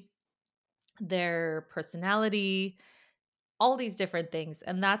energy, their personality, all these different things.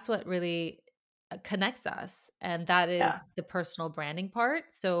 And that's what really connects us. And that Yeah. is the personal branding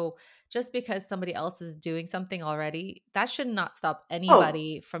part. So just because somebody else is doing something already, that should not stop Oh,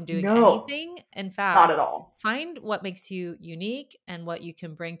 anybody from doing no, anything. In not at fact, all. find what makes you unique and what you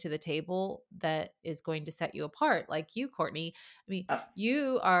can bring to the table that is going to set you apart. Like you, Courtney. I mean,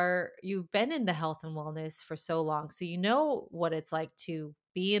 Yeah. you've been in the health and wellness for so long. So you know what it's like to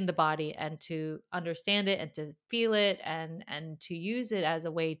be in the body and to understand it and to feel it and to use it as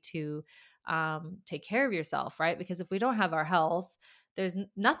a way to take care of yourself, right? Because if we don't have our health,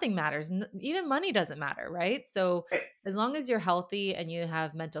 nothing matters. Even money doesn't matter, right? So Right. as long as you're healthy and you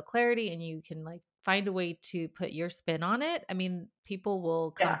have mental clarity and you can like find a way to put your spin on it, I mean, people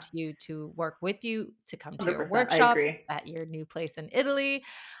will come Yeah. to you to work with you, to come to your 100%. I workshops agree. at your new place in Italy.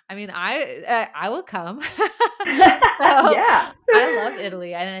 I mean, I will come. So Yeah. I love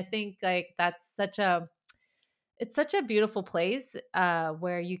Italy, and I think like that's such a it's such a beautiful place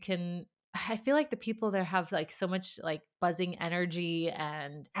where you can. I feel like the people there have like so much like buzzing energy,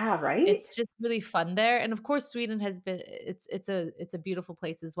 and Yeah. Right. it's just really fun there. And of course, Sweden has been it's a beautiful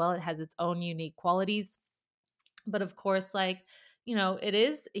place as well. It has its own unique qualities, but of course, like it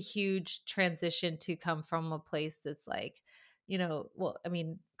is a huge transition to come from a place that's like, well, I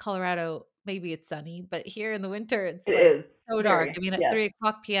mean, Colorado, maybe it's sunny, but here in the winter It it's like is so dark. I very. mean, at Yes. 3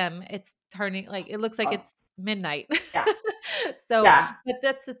 o'clock p.m. it's turning like it looks like Oh, it's midnight. yeah. So Yeah. but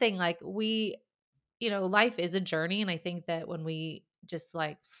that's the thing, like life is a journey, and I think that when we just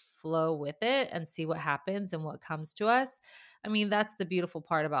like flow with it and see what happens and what comes to us, I mean, that's the beautiful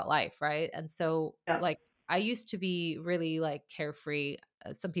part about life, right? And so Yeah. like I used to be really like carefree.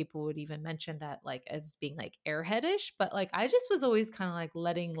 Some people would even mention that like as being like airheadish, but like I just was always kind of like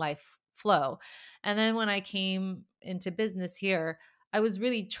letting life flow. And then when I came into business here, I was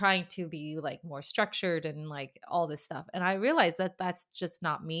really trying to be like more structured and like all this stuff. And I realized that that's just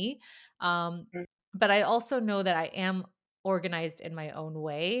not me. Um, Mm. but I also know that I am organized in my own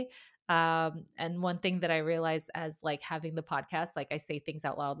way. And one thing that I realized as like having the podcast, like I say things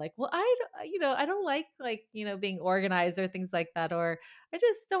out loud, like, well, I don't like, being organized or things like that, or I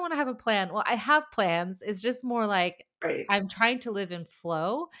just don't want to have a plan. Well, I have plans. It's just more like Right. I'm trying to live in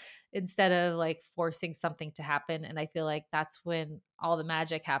flow instead of like forcing something to happen. And I feel like that's when all the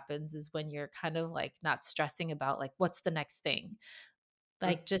magic happens, is when you're kind of like not stressing about like what's the next thing. Mm.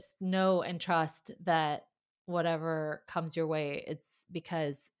 Like just know and trust that whatever comes your way, it's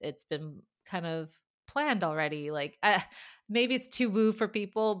because it's been kind of planned already. Like maybe it's too woo for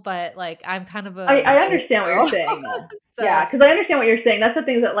people, but like I'm kind of I, a I woo understand what you're girl. saying though. Yeah, So because I understand what you're saying. That's the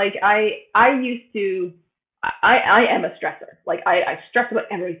thing that like I used to I am a stressor. Like I stress about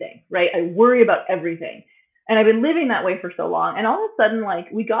everything, right? I worry about everything. And I've been living that way for so long. And all of a sudden, like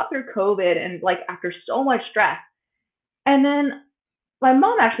we got through COVID and like after so much stress. And then my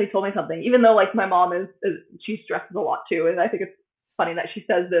mom actually told me something, even though like my mom is she stresses a lot too. And I think it's funny that she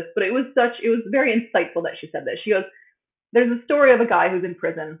says this, but it was very insightful that she said this. She goes, there's a story of a guy who's in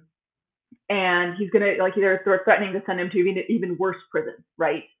prison and he's gonna like they're threatening to send him to even worse prison,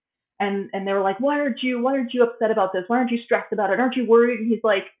 right? And they were like, why aren't you upset about this? Why aren't you stressed about it? Aren't you worried? And he's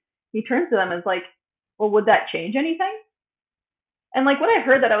like, he turns to them and is like, well, would that change anything? And like when I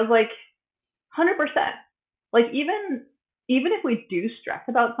heard that, I was like, 100%. Like even if we do stress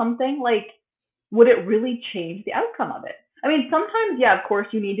about something, like would it really change the outcome of it? I mean, sometimes, yeah, of course,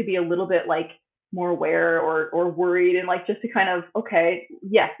 you need to be a little bit like more aware or worried and like just to kind of, okay,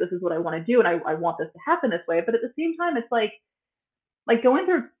 yes, this is what I want to do and I want this to happen this way. But at the same time, it's like going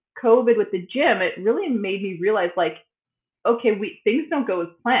through COVID with the gym, it really made me realize like, okay, things don't go as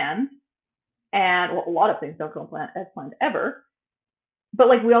planned, and well, a lot of things don't go as planned ever, but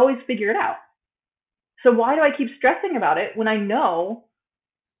like we always figure it out. So why do I keep stressing about it when I know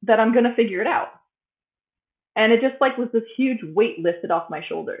that I'm gonna figure it out? And it just like was this huge weight lifted off my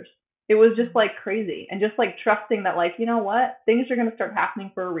shoulders. It was just like crazy, and just like trusting that like, you know what, things are gonna start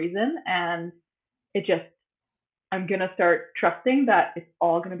happening for a reason, and it just I'm gonna start trusting that it's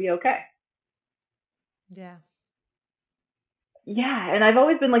all gonna be okay. yeah. Yeah, and I've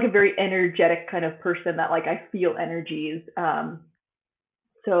always been like a very energetic kind of person that like I feel energies.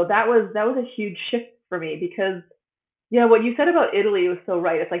 So that was a huge shift for me because yeah, what you said about Italy was so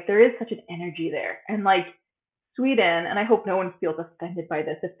right. It's like there is such an energy there, and like Sweden, and I hope no one feels offended by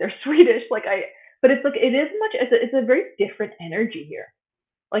this if they're Swedish. But it's like it is much. It's a very different energy here.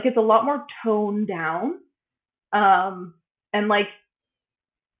 Like it's a lot more toned down. Um, and like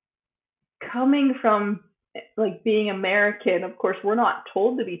coming from like being American, of course, we're not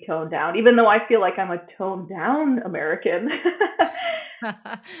told to be toned down. Even though I feel like I'm a toned down American,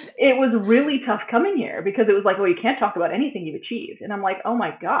 it was really tough coming here because it was like, well, you can't talk about anything you've achieved, and I'm like, oh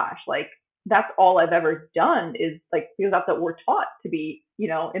my gosh, like that's all I've ever done is like because that's what we're taught to be,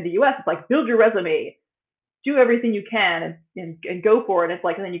 in the U.S. It's like build your resume, do everything you can, and go for it. It's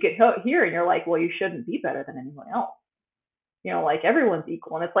like, and then you get here and you're like, well, you shouldn't be better than anyone else. Like everyone's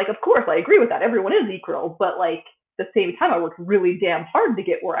equal. And it's like, of course, I agree with that. Everyone is equal, but like at the same time, I worked really damn hard to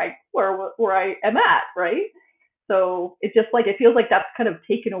get where I am at, right? So it's just like it feels like that's kind of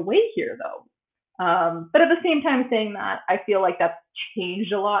taken away here, though. But at the same time, saying that, I feel like that's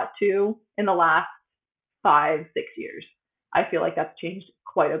changed a lot too in the last 5, 6 years. I feel like that's changed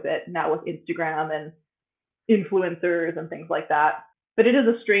quite a bit now with Instagram and influencers and things like that. But it is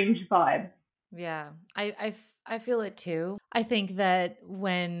a strange vibe. Yeah. I feel it too. I think that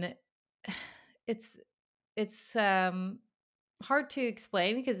when it's it's hard to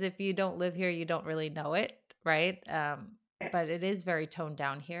explain because if you don't live here, you don't really know it, right? But it is very toned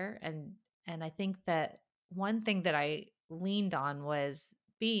down here, and I think that one thing that I leaned on was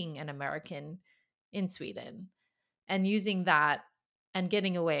being an American in Sweden and using that and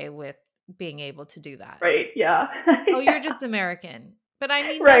getting away with being able to do that. Right? Yeah. Oh, you're Yeah. just American. But I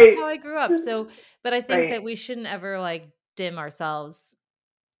mean, that's Right. how I grew up. So, but I think Right. that we shouldn't ever like dim ourselves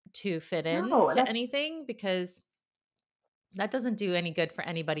to fit in No, to that's anything because that doesn't do any good for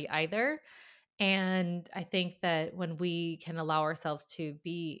anybody either. And I think that when we can allow ourselves to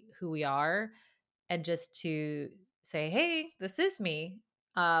be who we are and just to say, hey, this is me.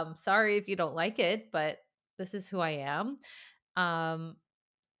 Sorry if you don't like it, but this is who I am. Um,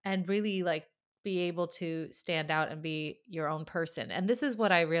 and really like be able to stand out and be your own person. And this is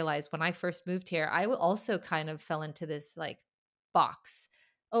what I realized when I first moved here. Also kind of fell into this like box.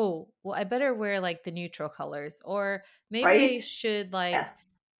 Oh, well, I better wear like the neutral colors, or maybe Right? I should Yes. like,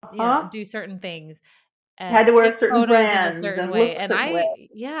 Uh-huh. do certain things You had and to wear take certain photos in a brands certain and look way. a And certain way.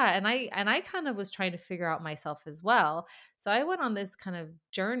 I kind of was trying to figure out myself as well. So I went on this kind of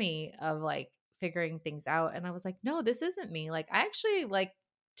journey of like figuring things out, and I was like, no, this isn't me. Like I actually like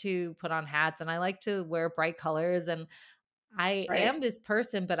to put on hats and I like to wear bright colors, and I Right. am this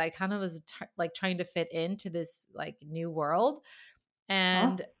person, but I kind of was like trying to fit into this like new world.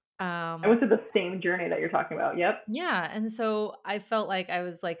 Huh? And I um went through the same journey that you're talking about. Yep. yeah, and so I felt like I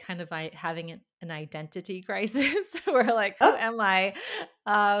was like kind of having an identity crisis where like, who Yep. am I?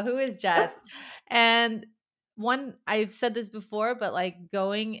 Who is Jess? Yep. And one, I've said this before, but like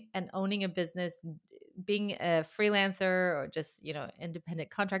going and owning a business, being a freelancer or just, independent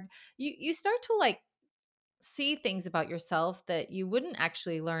contractor, you start to like see things about yourself that you wouldn't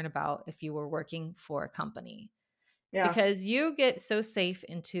actually learn about if you were working for a company, Yeah. because you get so safe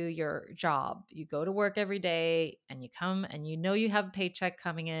into your job. You go to work every day and you come and you have a paycheck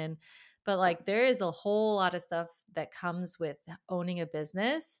coming in. But like there is a whole lot of stuff that comes with owning a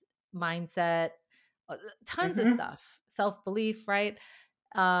business, mindset, tons of Mhm. stuff, self-belief, right?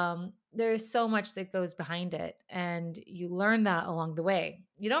 There's so much that goes behind it, and you learn that along the way.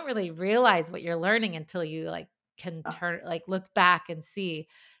 You don't really realize what you're learning until you like can Oh, look back and see,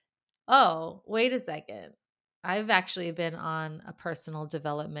 oh, wait a second. I've actually been on a personal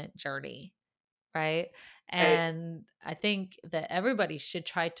development journey, right? right. And I think that everybody should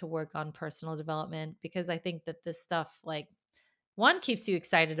try to work on personal development, because I think that this stuff, like, one, keeps you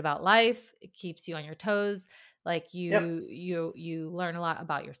excited about life, it keeps you on your toes, like Yep. you learn a lot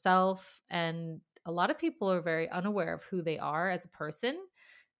about yourself, and a lot of people are very unaware of who they are as a person,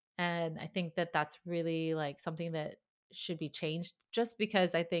 and I think that that's really like something that should be changed, just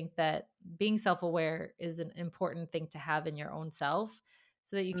because I think that being self-aware is an important thing to have in your own self,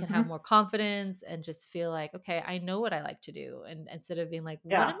 so that you can have Mhm. more confidence and just feel like, okay, I know what I like to do, and instead of being like,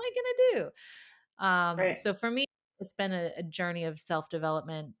 what Yeah. am I going to do? Right. So for me, it's been a journey of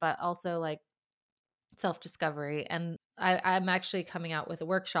self-development, but also like self-discovery. And I'm actually coming out with a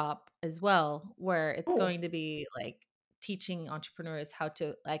workshop as well, where it's Cool. going to be like teaching entrepreneurs how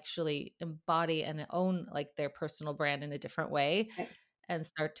to actually embody and own like their personal brand in a different way, Right. and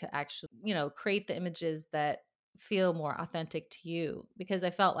start to actually, create the images that feel more authentic to you. Because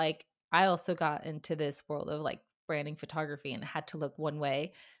I felt like I also got into this world of like branding photography and it had to look one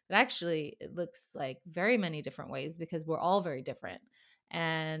way, but actually it looks like very many different ways, because we're all very different.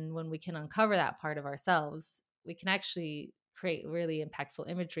 And when we can uncover that part of ourselves, we can actually create really impactful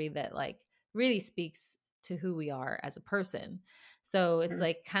imagery that like really speaks to who we are as a person. So it's Mhm.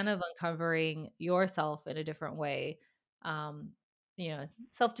 like kind of uncovering yourself in a different way, um,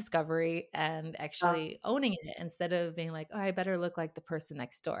 self discovery, and Uh, actually owning it, instead of being like, oh, I better look like the person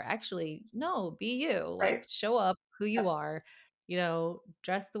next door. Actually, no, be you. Like, right. show up who you Yep. are,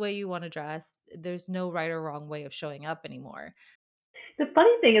 dress the way you want to dress. There's no right or wrong way of showing up anymore. The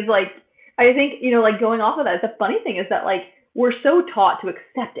funny thing is, like, I think, like, going off of that, the funny thing is that, like, we're so taught to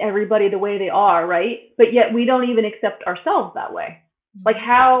accept everybody the way they are, right? But yet we don't even accept ourselves that way. Like, Mhm.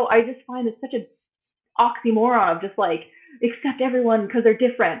 how I just find it's such an oxymoron of just like accept everyone because they're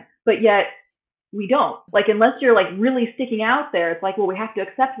different, but yet we don't. Like, unless you're like really sticking out there, it's like, well, we have to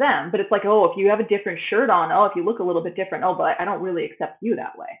accept them. But it's like, oh, if you have a different shirt on, oh, if you look a little bit different, oh, but I don't really accept you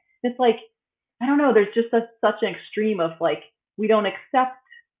that way. It's like, I don't know. There's just such an extreme of like, we don't accept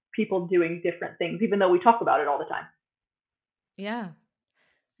people doing different things, even though we talk about it all the time. Yeah,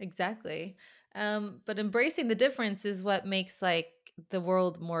 exactly. But embracing the difference is what makes like the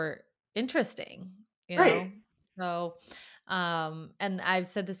world more interesting, you Right. know? So, and I've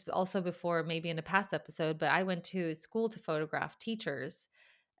said this also before, maybe in a past episode, but I went to school to photograph teachers,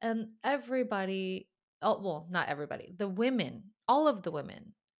 and everybody, oh, well, not everybody, the women, all of the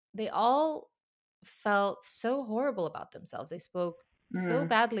women, they all felt so horrible about themselves. They spoke so Mm-hmm.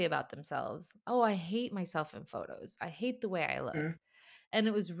 badly about themselves. Oh, I hate myself in photos. I hate the way I look. And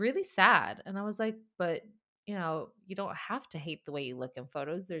it was really sad. And I was like, but you don't have to hate the way you look in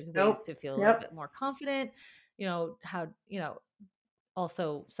photos. There's ways Nope. to feel a little Yep. bit more confident, how,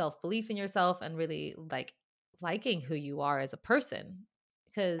 also self-belief in yourself, and really like liking who you are as a person,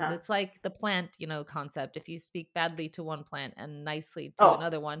 because Yeah. it's like the plant, concept. If you speak badly to one plant and nicely to Oh.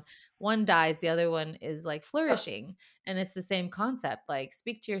 another one dies, the other one is like Yep. flourishing. And it's the same concept. Like,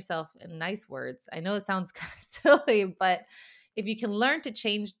 speak to yourself in nice words. I know it sounds kind of silly, but if you can learn to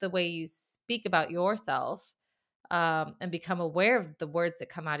change the way you speak about yourself, and become aware of the words that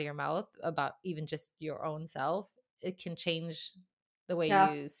come out of your mouth about even just your own self, it can change the way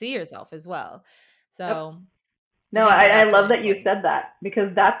Yeah. you see yourself as well. Yep. So I No, think that I that's love really that you important. said that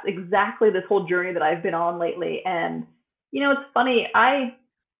because that's exactly this whole journey that I've been on lately. And it's funny. I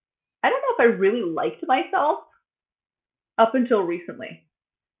don't know if I really liked myself up until recently.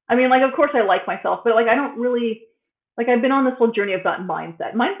 I mean, like, of course I like myself, but like, I don't really, like, I've been on this whole journey of that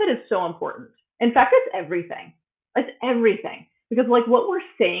mindset. Mindset is so important. In fact, it's everything. It's everything. Because, like, what we're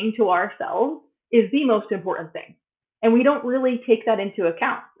saying to ourselves is the most important thing. And we don't really take that into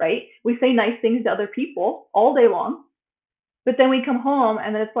account, right? We say nice things to other people all day long, but then we come home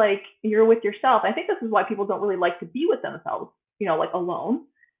and then it's like you're with yourself. I think this is why people don't really like to be with themselves, like alone,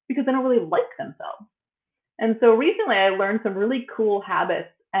 because they don't really like themselves. And so recently I learned some really cool habits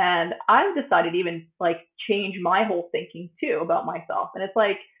and I've decided to even like change my whole thinking too about myself. And it's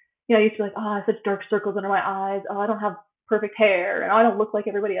like, I used to be like, oh, I have such dark circles under my eyes. Oh, I don't have perfect hair and I don't look like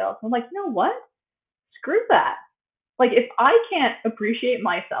everybody else. I'm like, you know what? Screw that. Like if I can't appreciate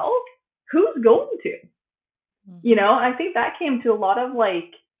myself, who's going to? I think that came to a lot of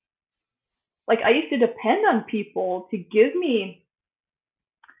like I used to depend on people to give me,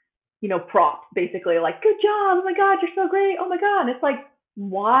 props basically, like, good job, oh my God, you're so great, oh my God. And it's like,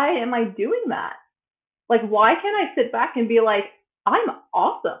 why am I doing that? Like, why can't I sit back and be like, I'm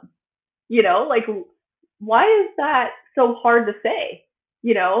awesome? Like, why is that so hard to say?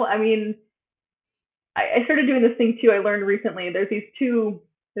 I mean, I started doing this thing too. I learned recently. There's these two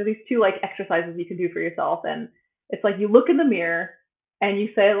like exercises you can do for yourself, and it's like you look in the mirror and you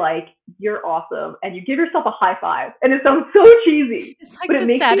say like you're awesome, and you give yourself a high five. And it sounds so cheesy, It's but like it the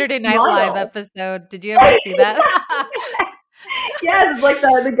makes you Saturday Night Live smile. episode. Did you ever see that? Yes, it's like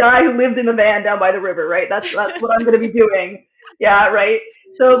the guy who lived in the van down by the river, right? That's what I'm gonna be doing. Yeah, right.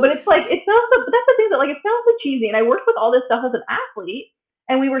 So, but it's like it sounds. But that's the thing that like it sounds so cheesy. And I worked with all this stuff as an athlete,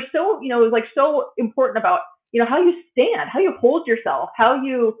 and we were so it was like so important about how you stand, how you hold yourself, how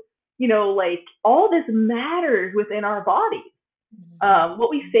you like all this matters within our bodies. What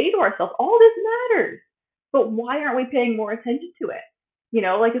we say to ourselves, all this matters. But why aren't we paying more attention to it?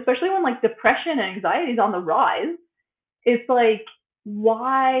 Like especially when like depression and anxiety is on the rise, it's like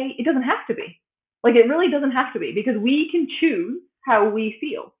why it doesn't have to be. Like it really doesn't have to be because we can choose how we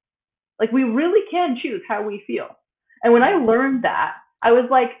feel. Like we really can choose how we feel. And when I learned that, I was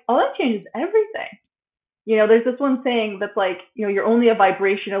like, oh, that changes everything. There's this one saying that's like, you're only a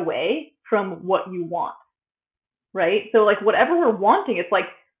vibration away from what you want, right? So like whatever we're wanting, it's like,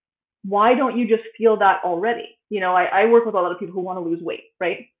 why don't you just feel that already? I work with a lot of people who want to lose weight,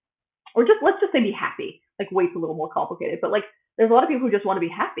 right? Or just let's just say be happy. Like weight's a little more complicated, but like there's a lot of people who just want to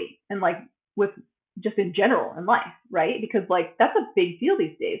be happy and like with just in general in life, right? Because like that's a big deal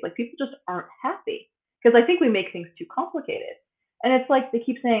these days. Like people just aren't happy because I think we make things too complicated. And it's like they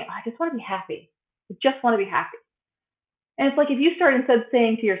keep saying, I just want to be happy. I just want to be happy. And it's like if you start instead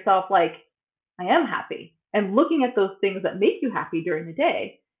saying to yourself like, I am happy, and looking at those things that make you happy during the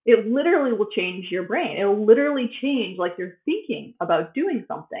day, it literally will change your brain. It will literally change like your thinking about doing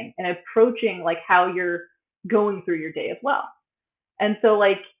something and approaching like how you're going through your day as well. And so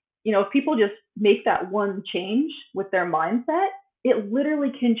like, if people just make that one change with their mindset, it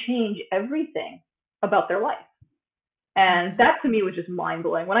literally can change everything about their life. And that to me was just mind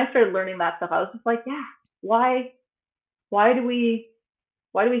blowing. When I started learning that stuff, I was just like, yeah, why do we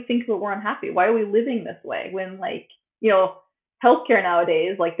think that we're unhappy? Why are we living this way when like, healthcare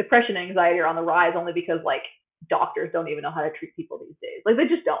nowadays, like depression and anxiety are on the rise only because like doctors don't even know how to treat people these days. Like they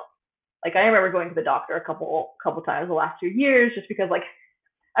just don't. Like I remember going to the doctor a couple times the last 2 years just because like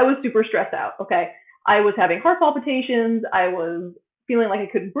I was super stressed out. Okay. I was having heart palpitations. I was feeling like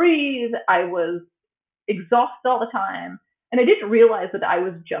I couldn't breathe. I was exhausted all the time. And I didn't realize that I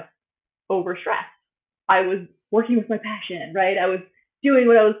was just overstressed. I was working with my passion, right? I was doing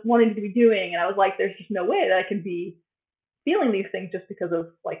what I was wanting to be doing. And I was like, there's just no way that I can be feeling these things just because of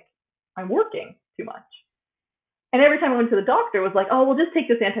like I'm working too much. And every time I went to the doctor, it was like, oh, well, just take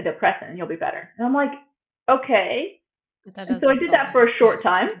this antidepressant and you'll be better. And I'm like, okay. But that And so I doesn't did solve that for a short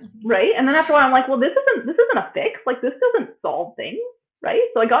time, anything. right? And then after a while, I'm like, well, this isn't a fix. Like this doesn't solve things, right?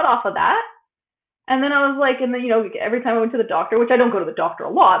 So I got off of that. And then I was like, and then every time I went to the doctor, which I don't go to the doctor a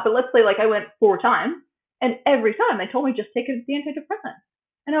lot, but let's say like I went 4 times, and every time they told me just take the antidepressant.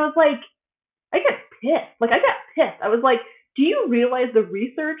 And I was like, I got pissed. Like I got pissed. I was like, do you realize the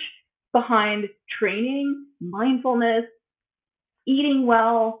research behind training, mindfulness, eating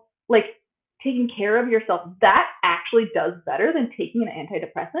well, like taking care of yourself, that actually does better than taking an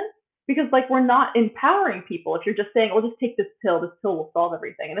antidepressant? Because like we're not empowering people if you're just saying, "Oh, just take this pill will solve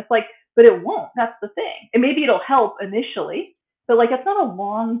everything." And it's like, but it won't. That's the thing. And maybe it'll help initially, but like it's not a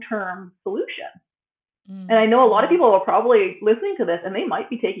long-term solution. And I know a lot of Mm-hmm. people are probably listening to this and they might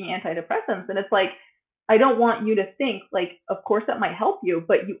be taking antidepressants. And it's like, I don't want you to think like, of course that might help you,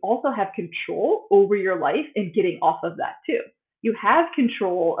 but you also have control over your life and getting off of that too. You have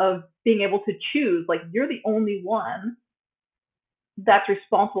control of being able to choose. Like you're the only one that's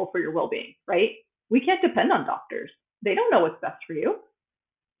responsible for your well-being, right? We can't depend on doctors. They don't know what's best for you,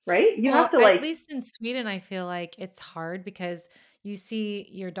 right? You have Well, to at like, least in Sweden, I feel like it's hard because you see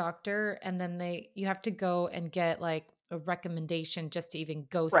your doctor and then you have to go and get like a recommendation just to even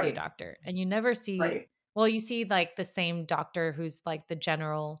go see a right, doctor. And you never see, right, well, you see like the same doctor who's like the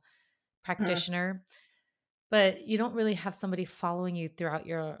general mm, practitioner, but you don't really have somebody following you throughout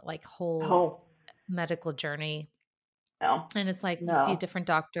your like whole oh, medical journey. no, And it's like you see a no, different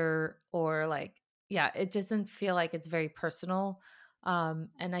doctor or like, yeah, it doesn't feel like it's very personal.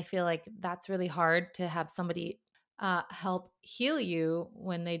 And I feel like that's really hard to have somebody help heal you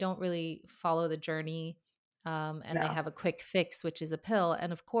when they don't really follow the journey, and they no, have a quick fix, which is a pill.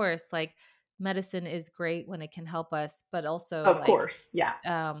 And of course, like medicine is great when it can help us, but also of like course, yeah,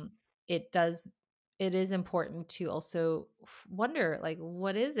 um, it does, it is important to also wonder like,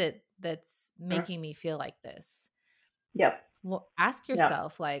 what is it that's mm, making me feel like this? yep, Well, ask yep,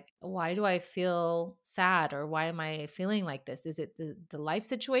 yourself, like, why do I feel sad or why am I feeling like this? Is it the life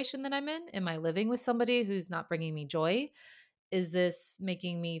situation that I'm in? Am I living with somebody who's not bringing me joy? Is this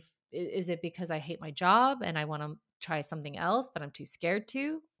making me, is it because I hate my job and I want to try something else, but I'm too scared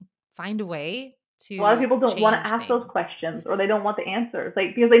to? Find a way a lot of to people don't want to change ask those things. questions or they don't want the answers,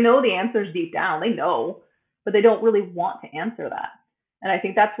 like because they know the answers deep down, they know, but they don't really want to answer that. And I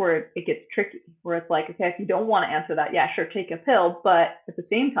think that's where it gets tricky, where it's like, okay, if you don't want to answer that, yeah, sure, take a pill, but at the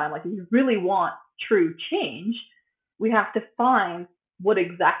same time, like if you really want true change, we have to find what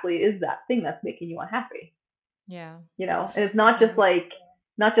exactly is that thing that's making you unhappy, Yeah. and it's not just Yeah.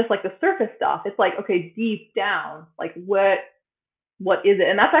 like the surface stuff. It's like, okay, deep down, like what is it?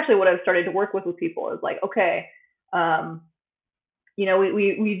 And that's actually what I've started to work with people is like, okay, um,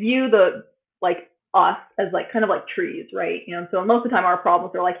 we view the like us as like kind of like trees, right? So most of the time our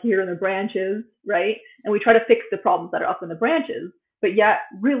problems are like here in the branches, right? And we try to fix the problems that are up in the branches, but yet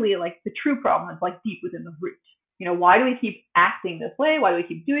really like the true problem is like deep within the root. Why do we keep acting this way? Why do we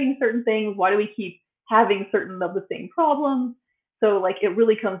keep doing certain things? Why do we keep having certain of the same problems? So like it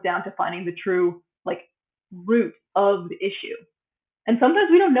really comes down to finding the true like root of the issue. And sometimes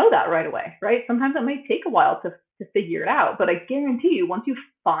we don't know that right away, right? Sometimes it might take a while to figure it out. But I guarantee you, once you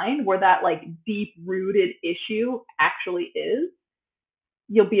find where that like deep rooted issue actually is,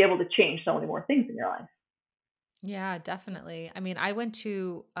 you'll be able to change so many more things in your life. Yeah, definitely. I mean, I went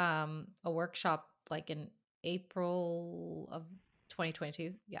to a workshop like in April of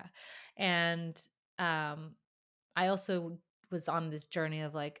 2022. Yeah. And um I also was on this journey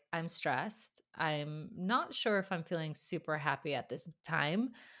of like, I'm stressed. I'm not sure if I'm feeling super happy at this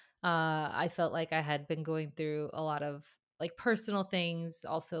time. I felt like I had been going through a lot of like personal things,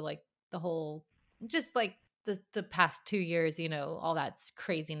 also like the whole, just like the past 2 years, all that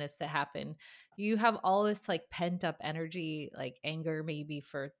craziness that happened. You have all this like pent up energy, like anger maybe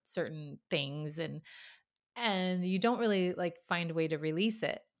for certain things, and you don't really like find a way to release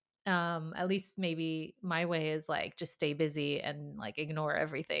it. At least maybe my way is like just stay busy and like ignore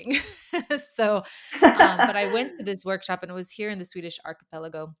everything. So but I went to this workshop and it was here in the Swedish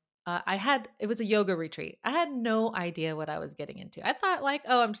archipelago. It was a yoga retreat. I had no idea what I was getting into. I thought like,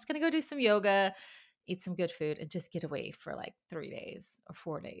 oh, I'm just gonna go do some yoga, eat some good food, and just get away for like 3 days or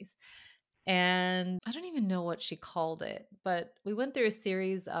 4 days. And I don't even know what she called it, but we went through a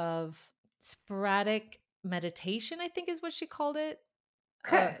series of sporadic meditation, I think is what she called it.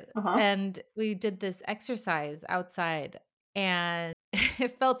 Uh, Okay. Uh-huh. and we did this exercise outside, and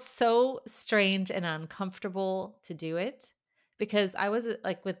it felt so strange and uncomfortable to do it because I was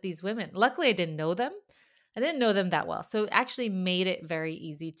like with these women. Luckily, I didn't know them. I didn't know them that well. So it actually made it very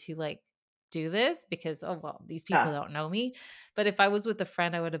easy to like do this because, oh, well, these people Yeah. don't know me. But if I was with a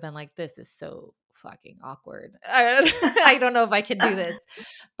friend, I would have been like, this is so fucking awkward. I don't know if I can do this.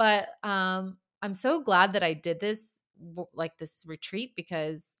 But I'm so glad that I did this, like this retreat,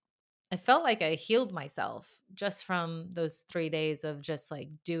 because I felt like I healed myself just from those 3 days of just like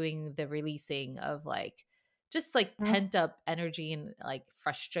doing the releasing of like just like Mm, pent up energy and like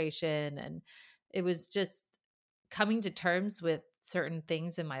frustration. And it was just coming to terms with certain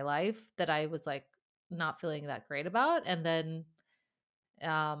things in my life that I was like not feeling that great about. And then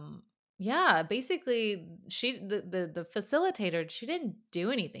um yeah, basically the facilitator, she didn't do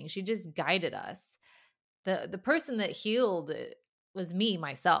anything. She just guided us. The person that healed was me,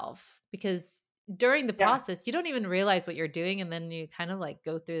 myself, because during the Yeah. process, you don't even realize what you're doing. And then you kind of like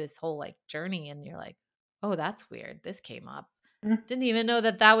go through this whole like journey and you're like, oh, that's weird. This came up. Mhm. Didn't even know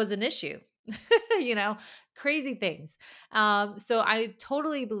that that was an issue. you know, crazy things. So I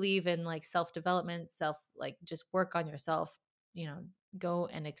totally believe in like self development, like just work on yourself, you know, go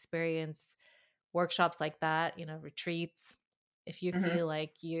and experience workshops like that, retreats, if you Mhm. feel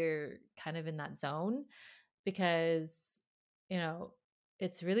like you're kind of in that zone, because, you know,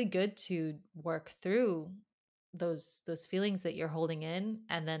 it's really good to work through those feelings that you're holding in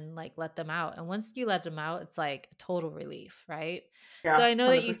and then like let them out. And once you let them out, it's like a total relief, right? So Yeah. I know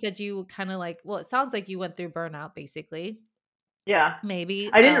that you 100%. said you kind of like, well, it sounds like you went through burnout basically, Yeah. maybe.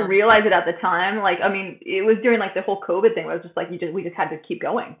 I didn't realize it at the time. Like, I mean, it was during like the whole COVID thing where it was just like we just had to keep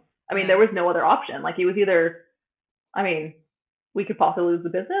going. I mean, there Yeah. was no other option. Like, it was either, I mean, we could possibly lose the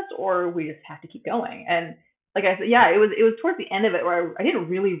business or we just have to keep going. And like I said, yeah, it was towards the end of it where I didn't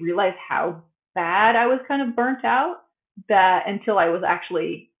really realize how bad I was kind of burnt out, that until I was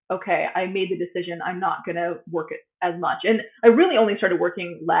actually okay, I made the decision I'm not gonna work it as much. And I really only started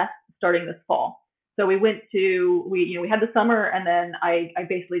working less starting this fall. So we had the summer, and then I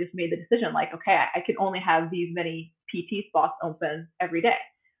basically just made the decision like, okay, I can only have these many PT spots open every day.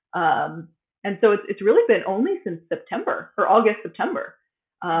 Um, and so it's really been only since September or August, September.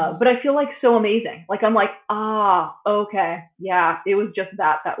 But Mhm. I feel like so amazing. Like, I'm like, okay, yeah, it was just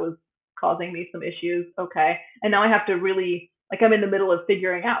that was causing me some issues. Okay. And now I have to really, like, I'm in the middle of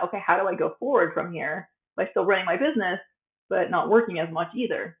figuring out, okay, how do I go forward from here by still running my business, but not working as much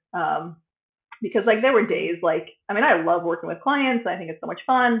either. Because like there were Yeah. days like, I mean, I love working with clients. I think it's so much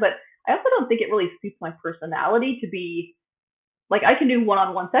fun, but I also don't think it really suits my personality to be like, I can do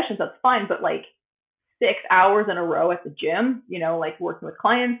one-on-one sessions, that's fine, but like 6 hours in a row at the gym, like working with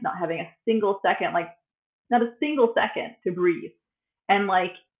clients, not having a single second, like not a single second to breathe. And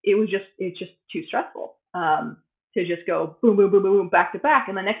like, it's just too stressful. To just go boom, boom, boom, boom, boom, back to back.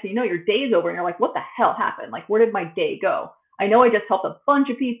 And the next thing you know, your day's over and you're like, what the hell happened? Like, where did my day go? I know I just helped a bunch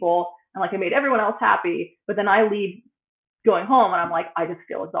of people and like I made everyone else happy, but then I leave going home and I'm like, I just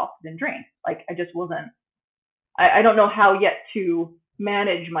feel exhausted and drained. Like, I just wasn't, I don't know how yet to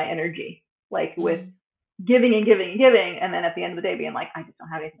manage my energy, like with Mhm. giving and giving and giving. And then at the end of the day being like, I just don't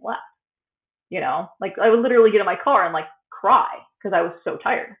have anything left. Like I would literally get in my car and like cry because I was so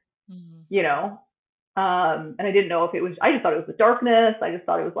tired, Mhm. you know? And I didn't know if it was, I just thought it was the darkness. I just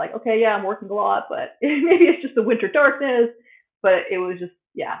thought it was like, okay, yeah, I'm working a lot, but maybe it's just the winter darkness. But it was just,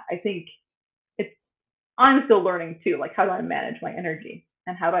 yeah, I think it's, I'm still learning too. Like, how do I manage my energy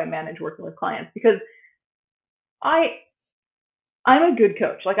and how do I manage working with clients? Because I, I'm a good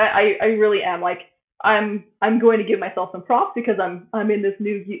coach. Like, I really am. Like, I'm going to give myself some props because I'm in this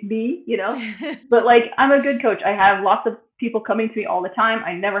new me, But like, I'm a good coach. I have lots of people coming to me all the time.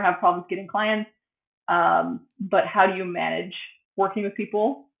 I never have problems getting clients. But how do you manage working with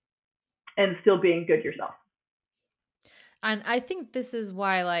people and still being good yourself? And I think this is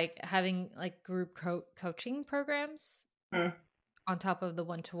why like having like group coaching programs Mm, on top of the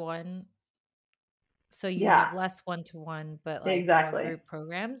one-to-one, so you yeah, have less one-to-one but like more exactly. group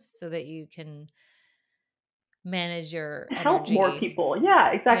programs so that you can manage your Help more energy. people.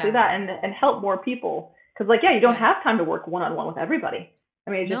 Yeah, exactly Yeah. that, and help more people. Because like, yeah, you don't Yeah. have time to work one on one with everybody. I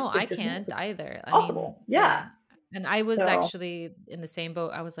mean, No, I it's just can't it's either. I mean, possible. Yeah. yeah. And I was So actually in the same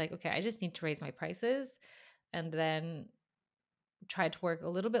boat. I was like, okay, I just need to raise my prices and then try to work a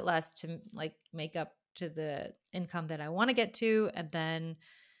little bit less to like make up to the income that I want to get to, and then,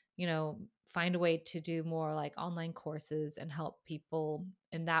 find a way to do more like online courses and help people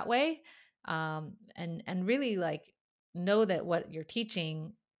in that way. And really like know that what you're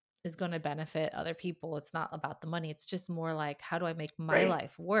teaching is going to benefit other people. It's not about the money. It's just more like, how do I make my right.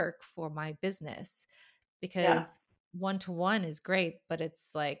 life work for my business? Yeah. Because one to one is great, but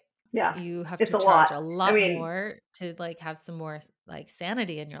it's like Yeah. you have It's to a lot. charge a I lot mean, more to like have some more like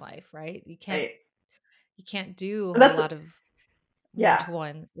sanity in your life, right? right. You can't do a But whole that's lot of one yeah. to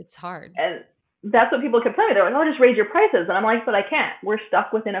ones. It's hard. And that's what people kept telling me. They're like, "Oh, just raise your prices," and I'm like, "But I can't. We're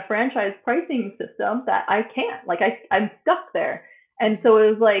stuck within a franchise pricing system that I can't. Like, I'm stuck there." And Mhm. so it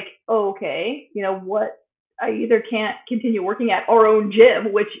was like, oh, okay, what? I either can't continue working at our own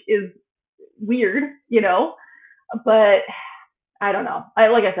gym, which is weird, but I don't know.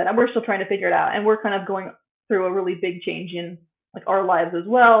 Like I said, we're still trying to figure it out, and we're kind of going through a really big change in like our lives as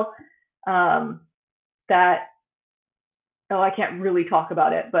well. Um, that I can't really talk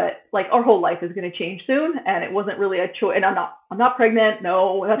about it, but like our whole life is going to change soon, and it wasn't really a choice. And I'm not pregnant.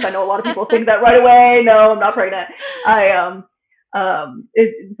 No, I know a lot of people think that right away. No, I'm not pregnant. I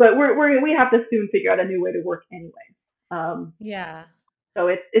but we have to soon figure out a new way to work anyway. Um, Yeah. so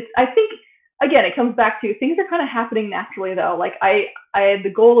it's I think again it comes back to things are kind of happening naturally though. Like I had the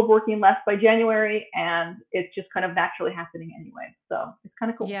goal of working less by January, and it's just kind of naturally happening anyway. So it's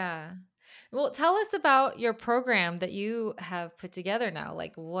kind of cool. Yeah. Well, tell us about your program that you have put together now.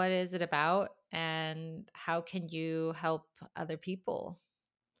 Like, what is it about and how can you help other people?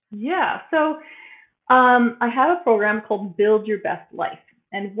 Yeah. So I have a program called Build Your Best Life,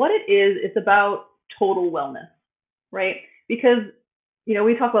 and what it is, it's about total wellness, right? Because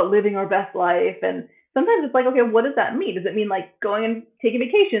we talk about living our best life, and sometimes it's like, okay, what does that mean? Does it mean like going and taking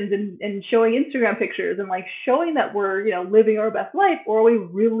vacations and showing Instagram pictures and like showing that we're living our best life, or are we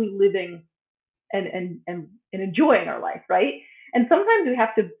really living and enjoying our life, right? And sometimes we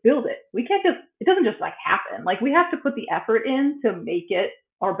have to build it. We can't just it doesn't just like happen. Like we have to put the effort in to make it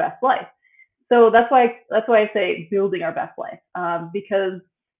our best life. So that's why I say building our best life, because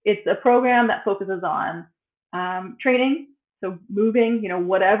it's a program that focuses on training, so moving,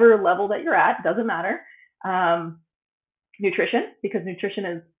 whatever level that you're at, doesn't matter. Um, Nutrition, because nutrition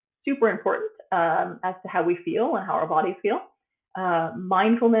is super important as to how we feel and how our bodies feel.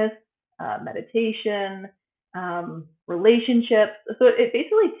 Mindfulness, meditation, relationships. So it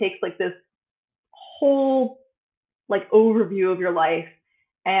basically takes like this whole like overview of your life.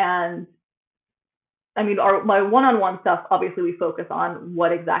 And I mean, my one-on-one stuff, obviously we focus on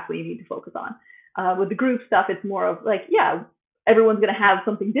what exactly you need to focus on. With the group stuff, it's more of like, yeah, everyone's going to have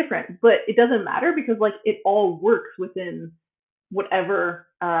something different, but it doesn't matter because like it all works within whatever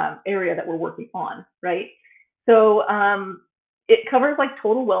area that we're working on, right? So it covers like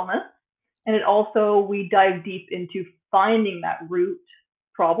total wellness, and it also we dive deep into finding that root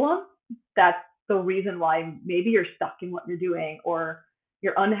problem. That's the reason why maybe you're stuck in what you're doing or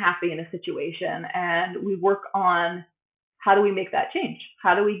you're unhappy in a situation, and we work on how do we make that change?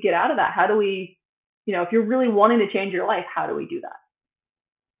 How do we get out of that? How do we, if you're really wanting to change your life, how do we do that?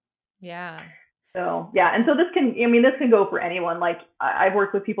 Yeah. So yeah, and so this can go for anyone. Like I've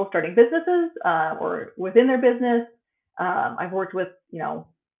worked with people starting businesses or within their business. I've worked with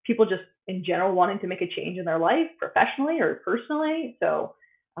people just in general wanting to make a change in their life, professionally or personally. So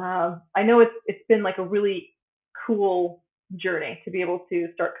I know it's been like a really cool journey to be able to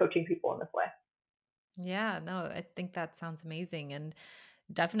start coaching people in this way. Yeah, no, I think that sounds amazing. And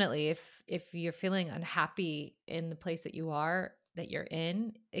definitely if you're feeling unhappy in the place that you are, that you're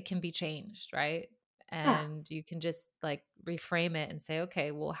in, it can be changed, right? Yeah. And you can just like reframe it and say,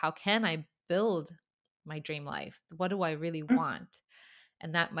 okay, well, how can I build my dream life? What do I really Mm, want?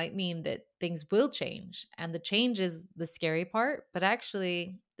 And that might mean that things will change. And the change is the scary part, but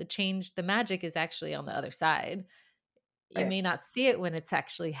actually the change, the magic is actually on the other side. You right. may not see it when it's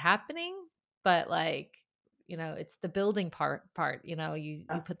actually happening, but like, it's the building part, you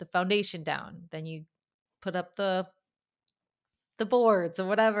Yeah. put the foundation down, then you put up the boards or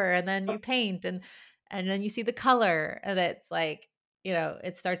whatever, and then you paint and then you see the color, and it's like,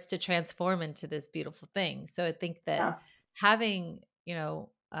 it starts to transform into this beautiful thing. So I think that Yeah. having,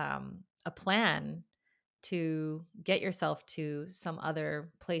 a plan to get yourself to some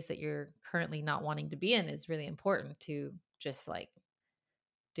other place that you're currently not wanting to be in is really important to just like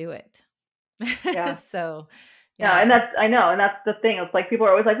do it. Yeah. So, Yeah, and yeah. I know, and that's the thing. It's like people are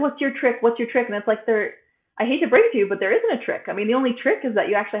always like, "What's your trick? What's your trick?" And it's like I hate to break it to you, but there isn't a trick. I mean, the only trick is that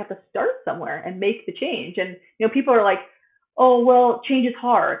you actually have to start somewhere and make the change. And people are like, "Oh, well, change is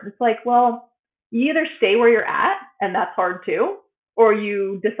hard." It's like, well, you either stay where you're at, and that's hard too, or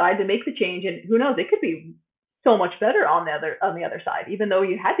you decide to make the change, and who knows, it could be so much better on the other side, even though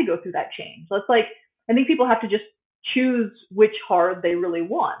you had to go through that change. So it's like I think people have to just choose which hard they really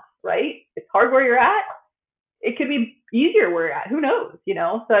want, right? It's hard where you're at, it could be easier where you're at. Who knows?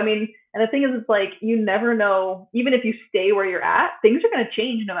 So I mean, and the thing is, it's like you never know. Even if you stay where you're at, things are going to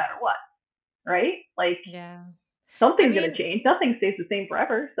change no matter what, right? Like Yeah. I something's going to mean, change. Nothing stays the same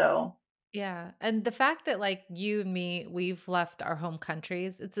forever. So yeah. And the fact that like you and me, we've left our home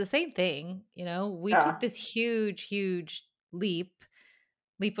countries, it's the same thing. We yeah, took this huge, huge leap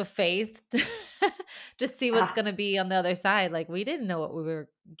of faith to see what's yeah, going to be on the other side. Like we didn't know what we were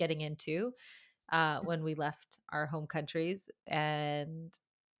getting into when we left our home countries. And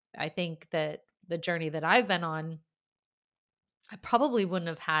I think that the journey that I've been on, I probably wouldn't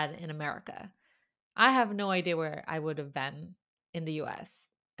have had in America. I have no idea where I would have been in the US.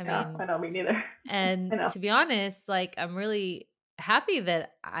 I yeah. I mean, know, me neither. I and know. to be honest, like I'm really happy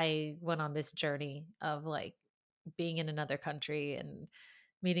that I went on this journey of like being in another country and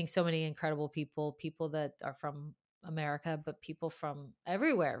meeting so many incredible people, people that are from America, but people from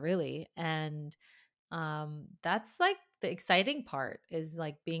everywhere really. And that's like the exciting part is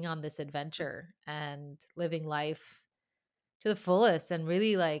like being on this adventure and living life to the fullest and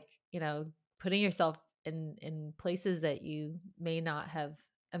really like, putting yourself in places that you may not have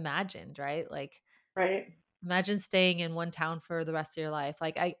imagined, right? Like Right. imagine staying in one town for the rest of your life.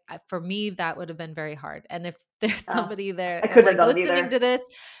 Like for me, that would have been very hard. And if there's Uh, somebody there I couldn't have like done it listening either. to this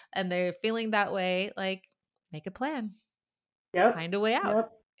and they're feeling that way, like make a plan, Yep. find a way out,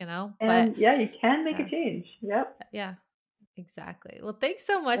 Yep. but And yeah, you can make a yeah, change. Yep. yeah, exactly. Well, thanks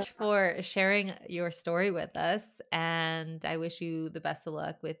so much Yep. for sharing your story with us. And I wish you the best of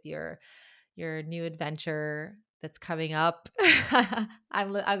luck with your new adventure that's coming up.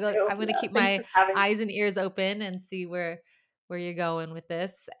 I'm going to Yeah. keep Thanks my for having me. eyes and ears open and see where you're going with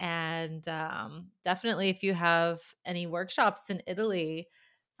this. And definitely, if you have any workshops in Italy,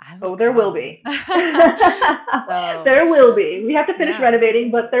 I will Oh, there will come. be. So There will be. We have to finish yeah,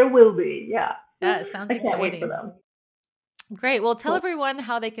 renovating, but there will be. Yeah. yeah, it sounds I can't wait for exciting. them. Great. Well, tell Cool. everyone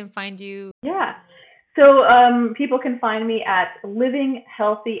how they can find you. Yeah. So people can find me at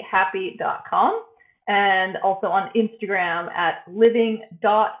livinghealthyhappy.com and also on Instagram at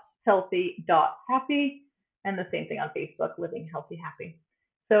living.healthy.happy and the same thing on Facebook, Living Healthy Happy.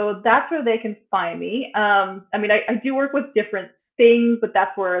 So that's where they can find me. I mean, I do work with different things, but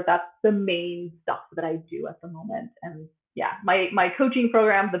that's the main stuff that I do at the moment. And yeah, my coaching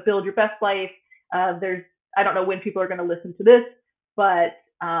program, the Build Your Best Life. There's I don't know when people are going to listen to this, but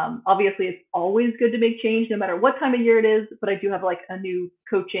obviously, it's always good to make change no matter what time of year it is. But I do have like a new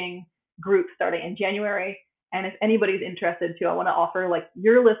coaching group starting in January. And if anybody's interested too, I want to offer like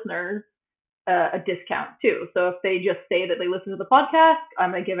your listeners a discount too. So if they just say that they listen to the podcast,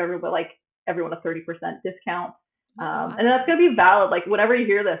 I'm going to give everyone a 30% discount. Oh, And that's awesome. going to be valid. Like whenever you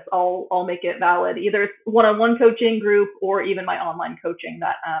hear this, I'll make it valid. Either it's one-on-one coaching group or even my online coaching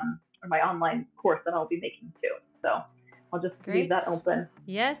or my online course that I'll be making too. So I'll just leave Great. that open.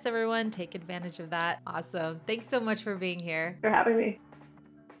 Yes, everyone, take advantage of that. Awesome. Thanks so much for being here. For having me.